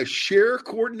 I got to share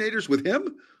coordinators with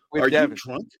him? With Are Devin. You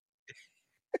drunk?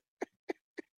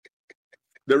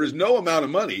 There is no amount of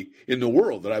money in the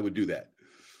world that I would do that.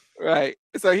 Right.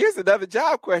 So here's another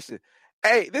job question.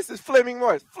 Hey, this is Fleming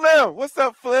Morris. Flem, what's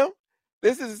up, Flem?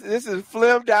 This is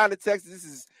Flem down in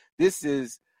Texas. This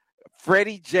is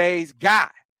Freddie J's guy.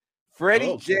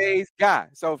 J's guy.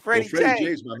 So Freddie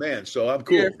J's my man. So I'm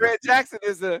cool. Yeah, Fred Jackson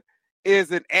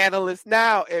is an analyst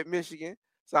now at Michigan.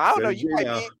 So I don't know.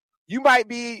 You might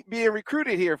be being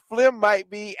recruited here. Flem might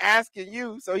be asking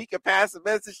you so he can pass a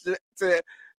message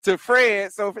to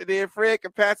Fred, so then Fred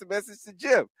can pass a message to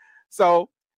Jim. So,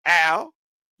 Al,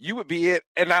 you would be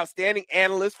an outstanding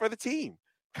analyst for the team.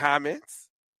 Comments?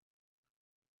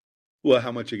 Well,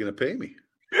 how much are you going to pay me?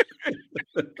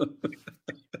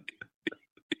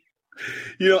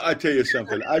 I tell you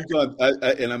something. I've gone,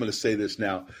 and I'm going to say this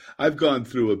now. I've gone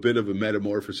through a bit of a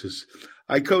metamorphosis.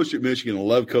 I coached at Michigan. I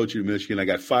loved coaching at Michigan. I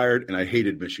got fired, and I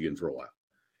hated Michigan for a while.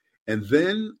 And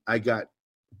then I got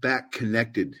back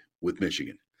connected with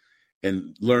Michigan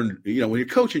and learned, when you're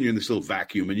coaching, you're in this little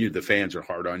vacuum, and the fans are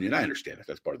hard on you, and I understand that.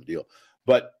 That's part of the deal.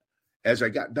 But as I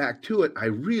got back to it, I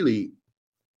really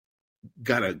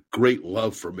got a great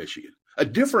love for Michigan, a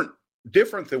different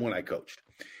than when I coached.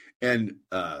 And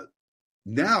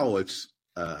now it's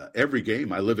every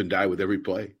game I live and die with every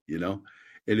play, and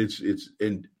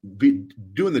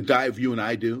doing the dive you and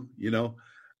I do,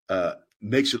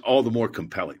 makes it all the more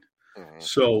compelling. Mm-hmm.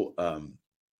 So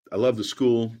I love the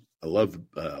school. I love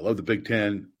the Big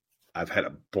Ten. I've had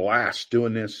a blast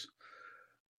doing this,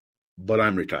 but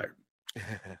I'm retired.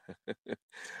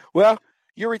 Well,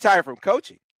 you're retired from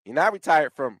coaching. You're not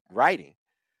retired from writing.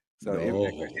 So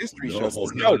history shows.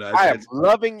 I am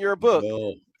loving your book.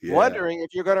 Wondering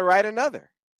if you're going to write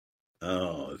another.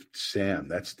 Oh,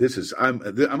 Sam,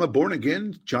 I'm a born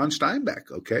again John Steinbeck.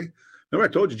 Okay, remember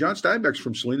I told you John Steinbeck's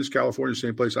from Salinas, California,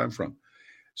 same place I'm from.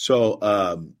 So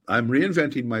I'm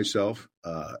reinventing myself.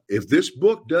 If this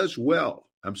book does well,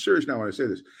 I'm serious now when I say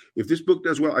this. If this book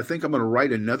does well, I think I'm going to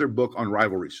write another book on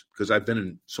rivalries because I've been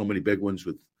in so many big ones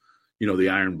with, the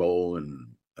Iron Bowl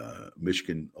and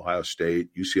Michigan, Ohio State,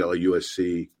 UCLA,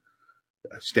 USC,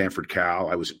 Stanford, Cal.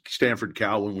 I was at Stanford,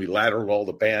 Cal when we lateraled all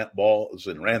the balls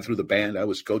and ran through the band. I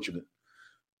was coaching at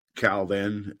Cal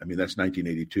then. I mean, that's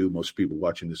 1982. Most people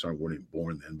watching this weren't even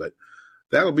born then, but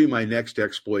that'll be my next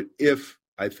exploit if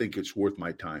I think it's worth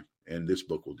my time, and this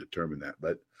book will determine that.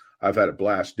 But I've had a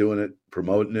blast doing it,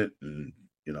 promoting it, and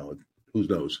who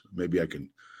knows? Maybe I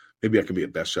can be a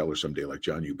bestseller someday, like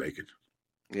John U. Bacon.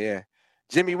 Yeah,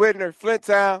 Jimmy Whitner, Flint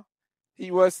Town.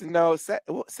 He wants to know,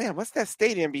 Sam, what's that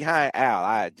stadium behind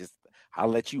Al? I'll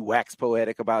let you wax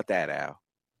poetic about that, Al.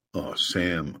 Oh,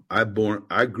 Sam, I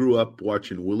grew up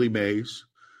watching Willie Mays,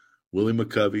 Willie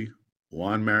McCovey,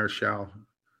 Juan Marichal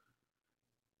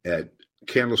at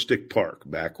Candlestick Park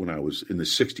back when I was in the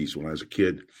 60s when I was a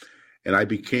kid, and I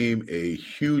became a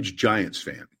huge Giants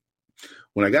fan.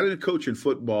 When I got into coaching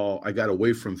football, I got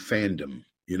away from fandom,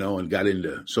 and got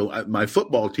into my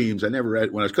football teams. When I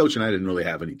was coaching, I didn't really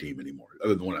have any team anymore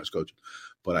other than when I was coaching,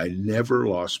 but I never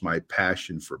lost my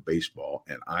passion for baseball,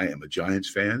 and I am a Giants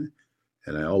fan,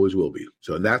 and I always will be.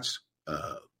 So that's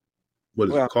what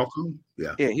is it, Qualcomm?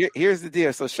 Yeah. Yeah. Here's the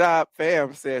deal. So Shab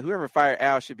Fam said, whoever fired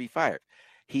Al should be fired.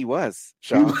 He was,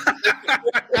 Sean.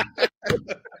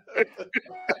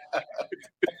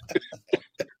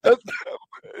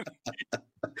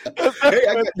 Hey,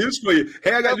 I got news for you.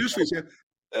 Sam.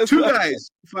 Two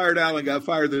guys fired Allen, got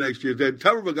fired the next year. Then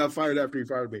Tuberville got fired after he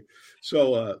fired me.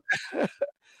 So,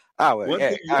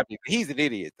 he's an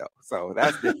idiot though. So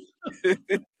that's I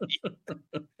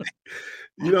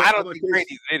don't think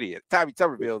Brady's an idiot. Tommy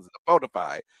Tuberville is a bona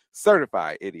fide,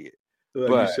 certified idiot.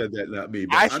 Well, you said that, not me.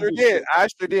 But I sure did.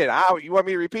 You want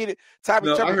me to repeat it? Tommy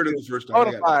no, Trump, I heard it the first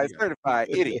time. Bonafide, certified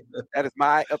idiot. That is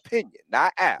my opinion,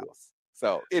 not Al's.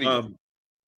 So, idiot.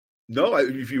 No,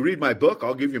 if you read my book,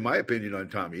 I'll give you my opinion on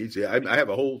Tommy Eads. I have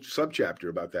a whole subchapter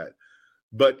about that.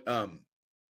 But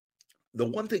the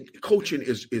one thing, coaching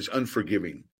is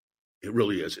unforgiving. It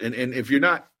really is. And if you're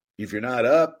not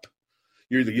up,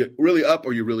 you're either really up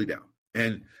or you're really down.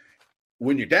 And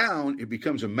when you're down, it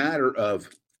becomes a matter of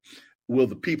will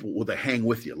they hang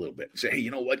with you a little bit and say, hey,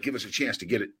 you know what? Give us a chance to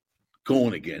get it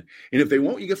going again. And if they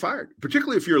won't, you get fired,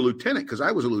 particularly if you're a lieutenant, because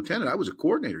I was a lieutenant. I was a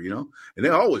coordinator, and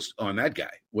they're always on that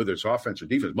guy, whether it's offense or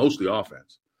defense, mostly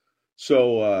offense.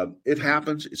 So it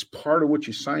happens. It's part of what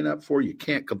you sign up for. You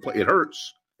can't complain. It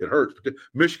hurts.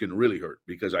 Michigan really hurt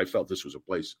because I felt this was a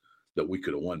place that we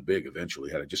could have won big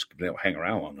eventually had I just been able to hang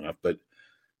around long enough. But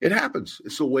it happens.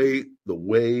 It's the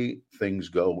way things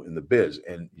go in the biz,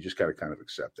 and you just got to kind of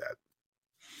accept that.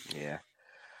 Yeah.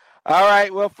 All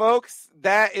right. Well, folks,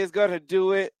 that is going to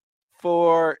do it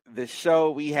for the show.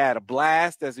 We had a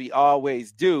blast, as we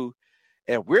always do,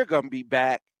 and we're going to be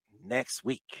back next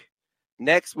week.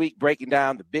 Breaking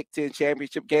down the Big Ten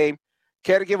championship game.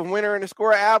 Care to give a winner and a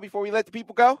score, Al, before we let the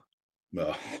people go?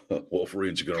 No,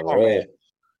 Wolverines are going to roll.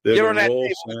 Get on that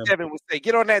table. Kevin would say,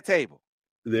 get on that table.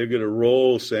 They're going to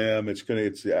roll, Sam. It's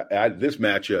this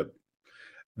matchup.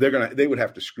 They would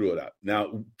have to screw it up.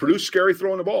 Now, Purdue's scary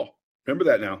throwing the ball. Remember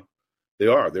that now.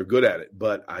 They're good at it,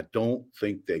 but I don't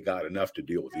think they got enough to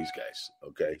deal with these guys.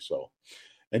 Okay. So,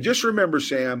 and just remember,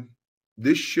 Sam,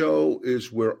 this show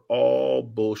is where all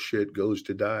bullshit goes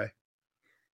to die.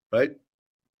 Right?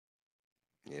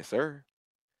 Yes, sir.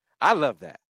 I love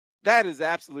that. That is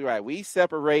absolutely right. We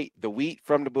separate the wheat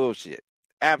from the bullshit.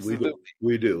 Absolutely.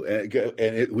 We do.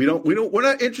 And we're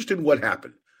not interested in what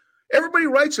happened. Everybody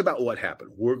writes about what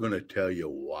happened. We're going to tell you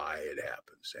why it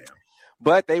happened, Sam.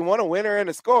 But they want a winner and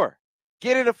a score.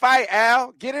 Get in the fight,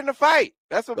 Al. Get in the fight.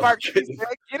 That's what Mark said.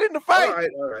 Get in the fight.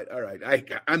 All right.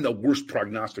 I'm the worst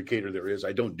prognosticator there is.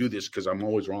 I don't do this because I'm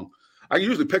always wrong. I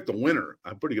usually pick the winner.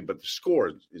 I'm pretty good, but the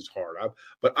score is hard.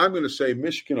 But I'm going to say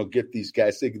Michigan will get these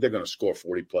guys. They're going to score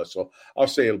 40+. So I'll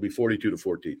say it'll be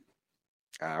 42-14.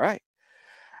 All right.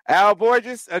 Al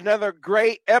Borges, another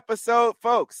great episode,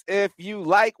 folks. If you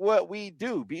like what we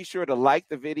do, be sure to like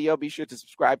the video. Be sure to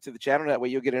subscribe to the channel. That way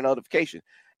you'll get a notification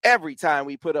every time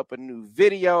we put up a new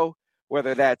video,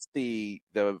 whether that's the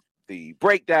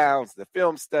breakdowns, the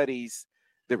film studies,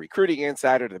 the recruiting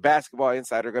insider, the basketball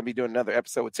insider. We're going to be doing another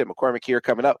episode with Tim McCormick here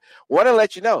coming up. Want to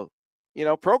let you know,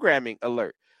 programming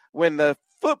alert. When the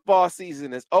football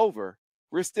season is over,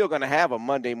 we're still going to have a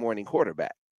Monday morning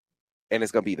quarterback. And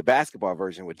it's going to be the basketball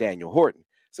version with Daniel Horton.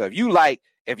 So if you like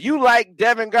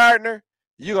Devin Gardner,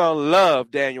 you're going to love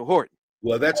Daniel Horton.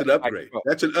 Well, that's an upgrade.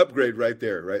 That's an upgrade right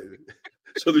there, right?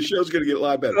 So the show's going to get a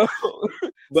lot better.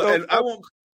 But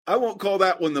I won't call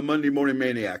that one the Monday Morning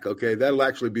Maniac, okay? That'll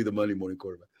actually be the Monday Morning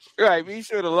Quarterback. Right. Be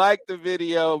sure to like the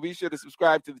video. Be sure to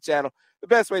subscribe to the channel. The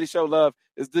best way to show love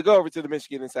is to go over to the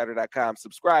MichiganInsider.com,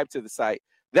 subscribe to the site.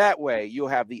 That way, you'll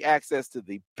have the access to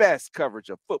the best coverage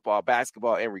of football,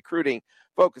 basketball, and recruiting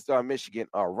focused on Michigan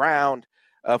around.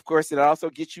 Of course, it also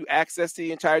gets you access to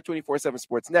the entire 24/7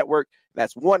 Sports Network.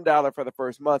 That's $1 for the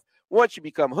first month. Once you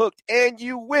become hooked, and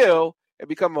you will, and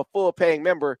become a full-paying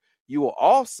member, you will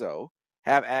also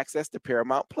have access to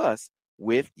Paramount Plus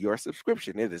with your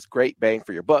subscription. It is great bang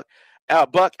for your buck.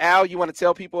 Al, you want to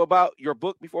tell people about your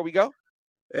book before we go?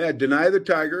 Yeah, Deny the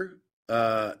Tiger.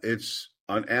 It's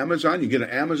on Amazon. You get an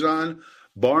Amazon,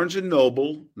 Barnes &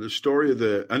 Noble, the story of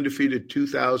the undefeated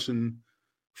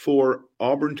 2004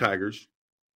 Auburn Tigers.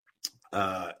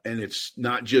 And it's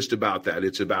not just about that.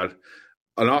 It's about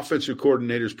an offensive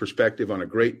coordinator's perspective on a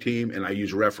great team. And I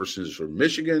use references from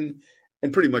Michigan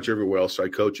and pretty much everywhere else I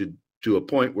coached, to a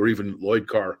point where even Lloyd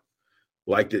Carr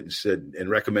liked it and said and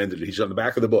recommended it. He's on the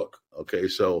back of the book. Okay,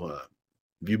 so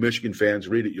you Michigan fans,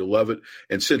 read it. You'll love it.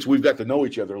 And since we've got to know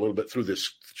each other a little bit through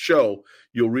this show,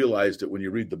 you'll realize that when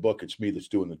you read the book, it's me that's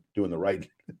doing the writing.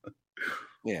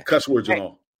 Yeah, cuss words and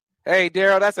all. Hey,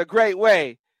 Daryl, that's a great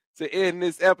way to end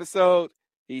this episode.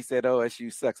 He said,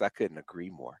 OSU sucks. I couldn't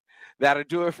agree more. That'll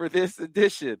do it for this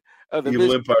edition of the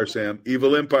Evil Empire, Sam.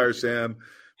 Evil Empire, Sam.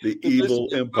 The Evil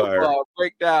Empire.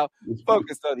 Breakdown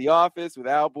focused on the office with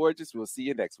Al Borges. We'll see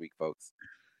you next week, folks.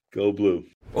 Go Blue.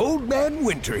 Old Man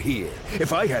Winter here.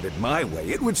 If I had it my way,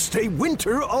 it would stay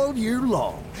winter all year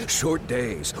long. Short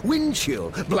days, wind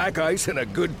chill, black ice, and a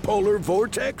good polar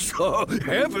vortex. Oh,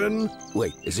 heaven.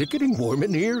 Wait, is it getting warm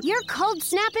in here? Your cold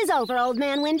snap is over, Old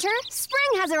Man Winter.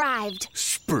 Spring has arrived.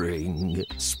 Spring? spring.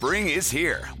 Spring is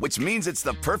here, which means it's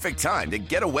the perfect time to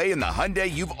get away in the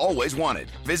Hyundai you've always wanted.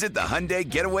 Visit the Hyundai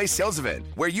Getaway Sales Event,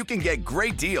 where you can get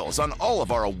great deals on all of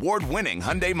our award-winning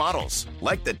Hyundai models,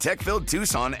 like the tech-filled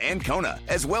Tucson and Kona,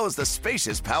 as well as the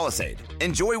spacious Palisade.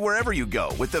 Enjoy wherever you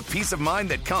go with the peace of mind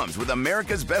that comes with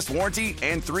America's best warranty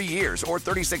and 3 years or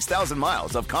 36,000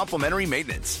 miles of complimentary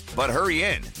maintenance. But hurry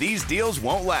in, these deals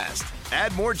won't last.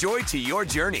 Add more joy to your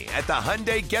journey at the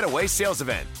Hyundai Getaway Sales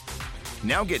Event.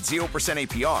 Now get 0%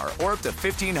 APR or up to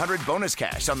 $1,500 bonus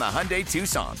cash on the Hyundai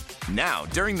Tucson. Now,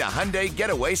 during the Hyundai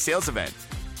Getaway Sales Event.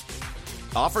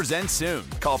 Offers end soon.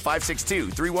 Call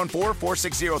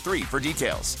 562-314-4603 for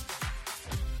details.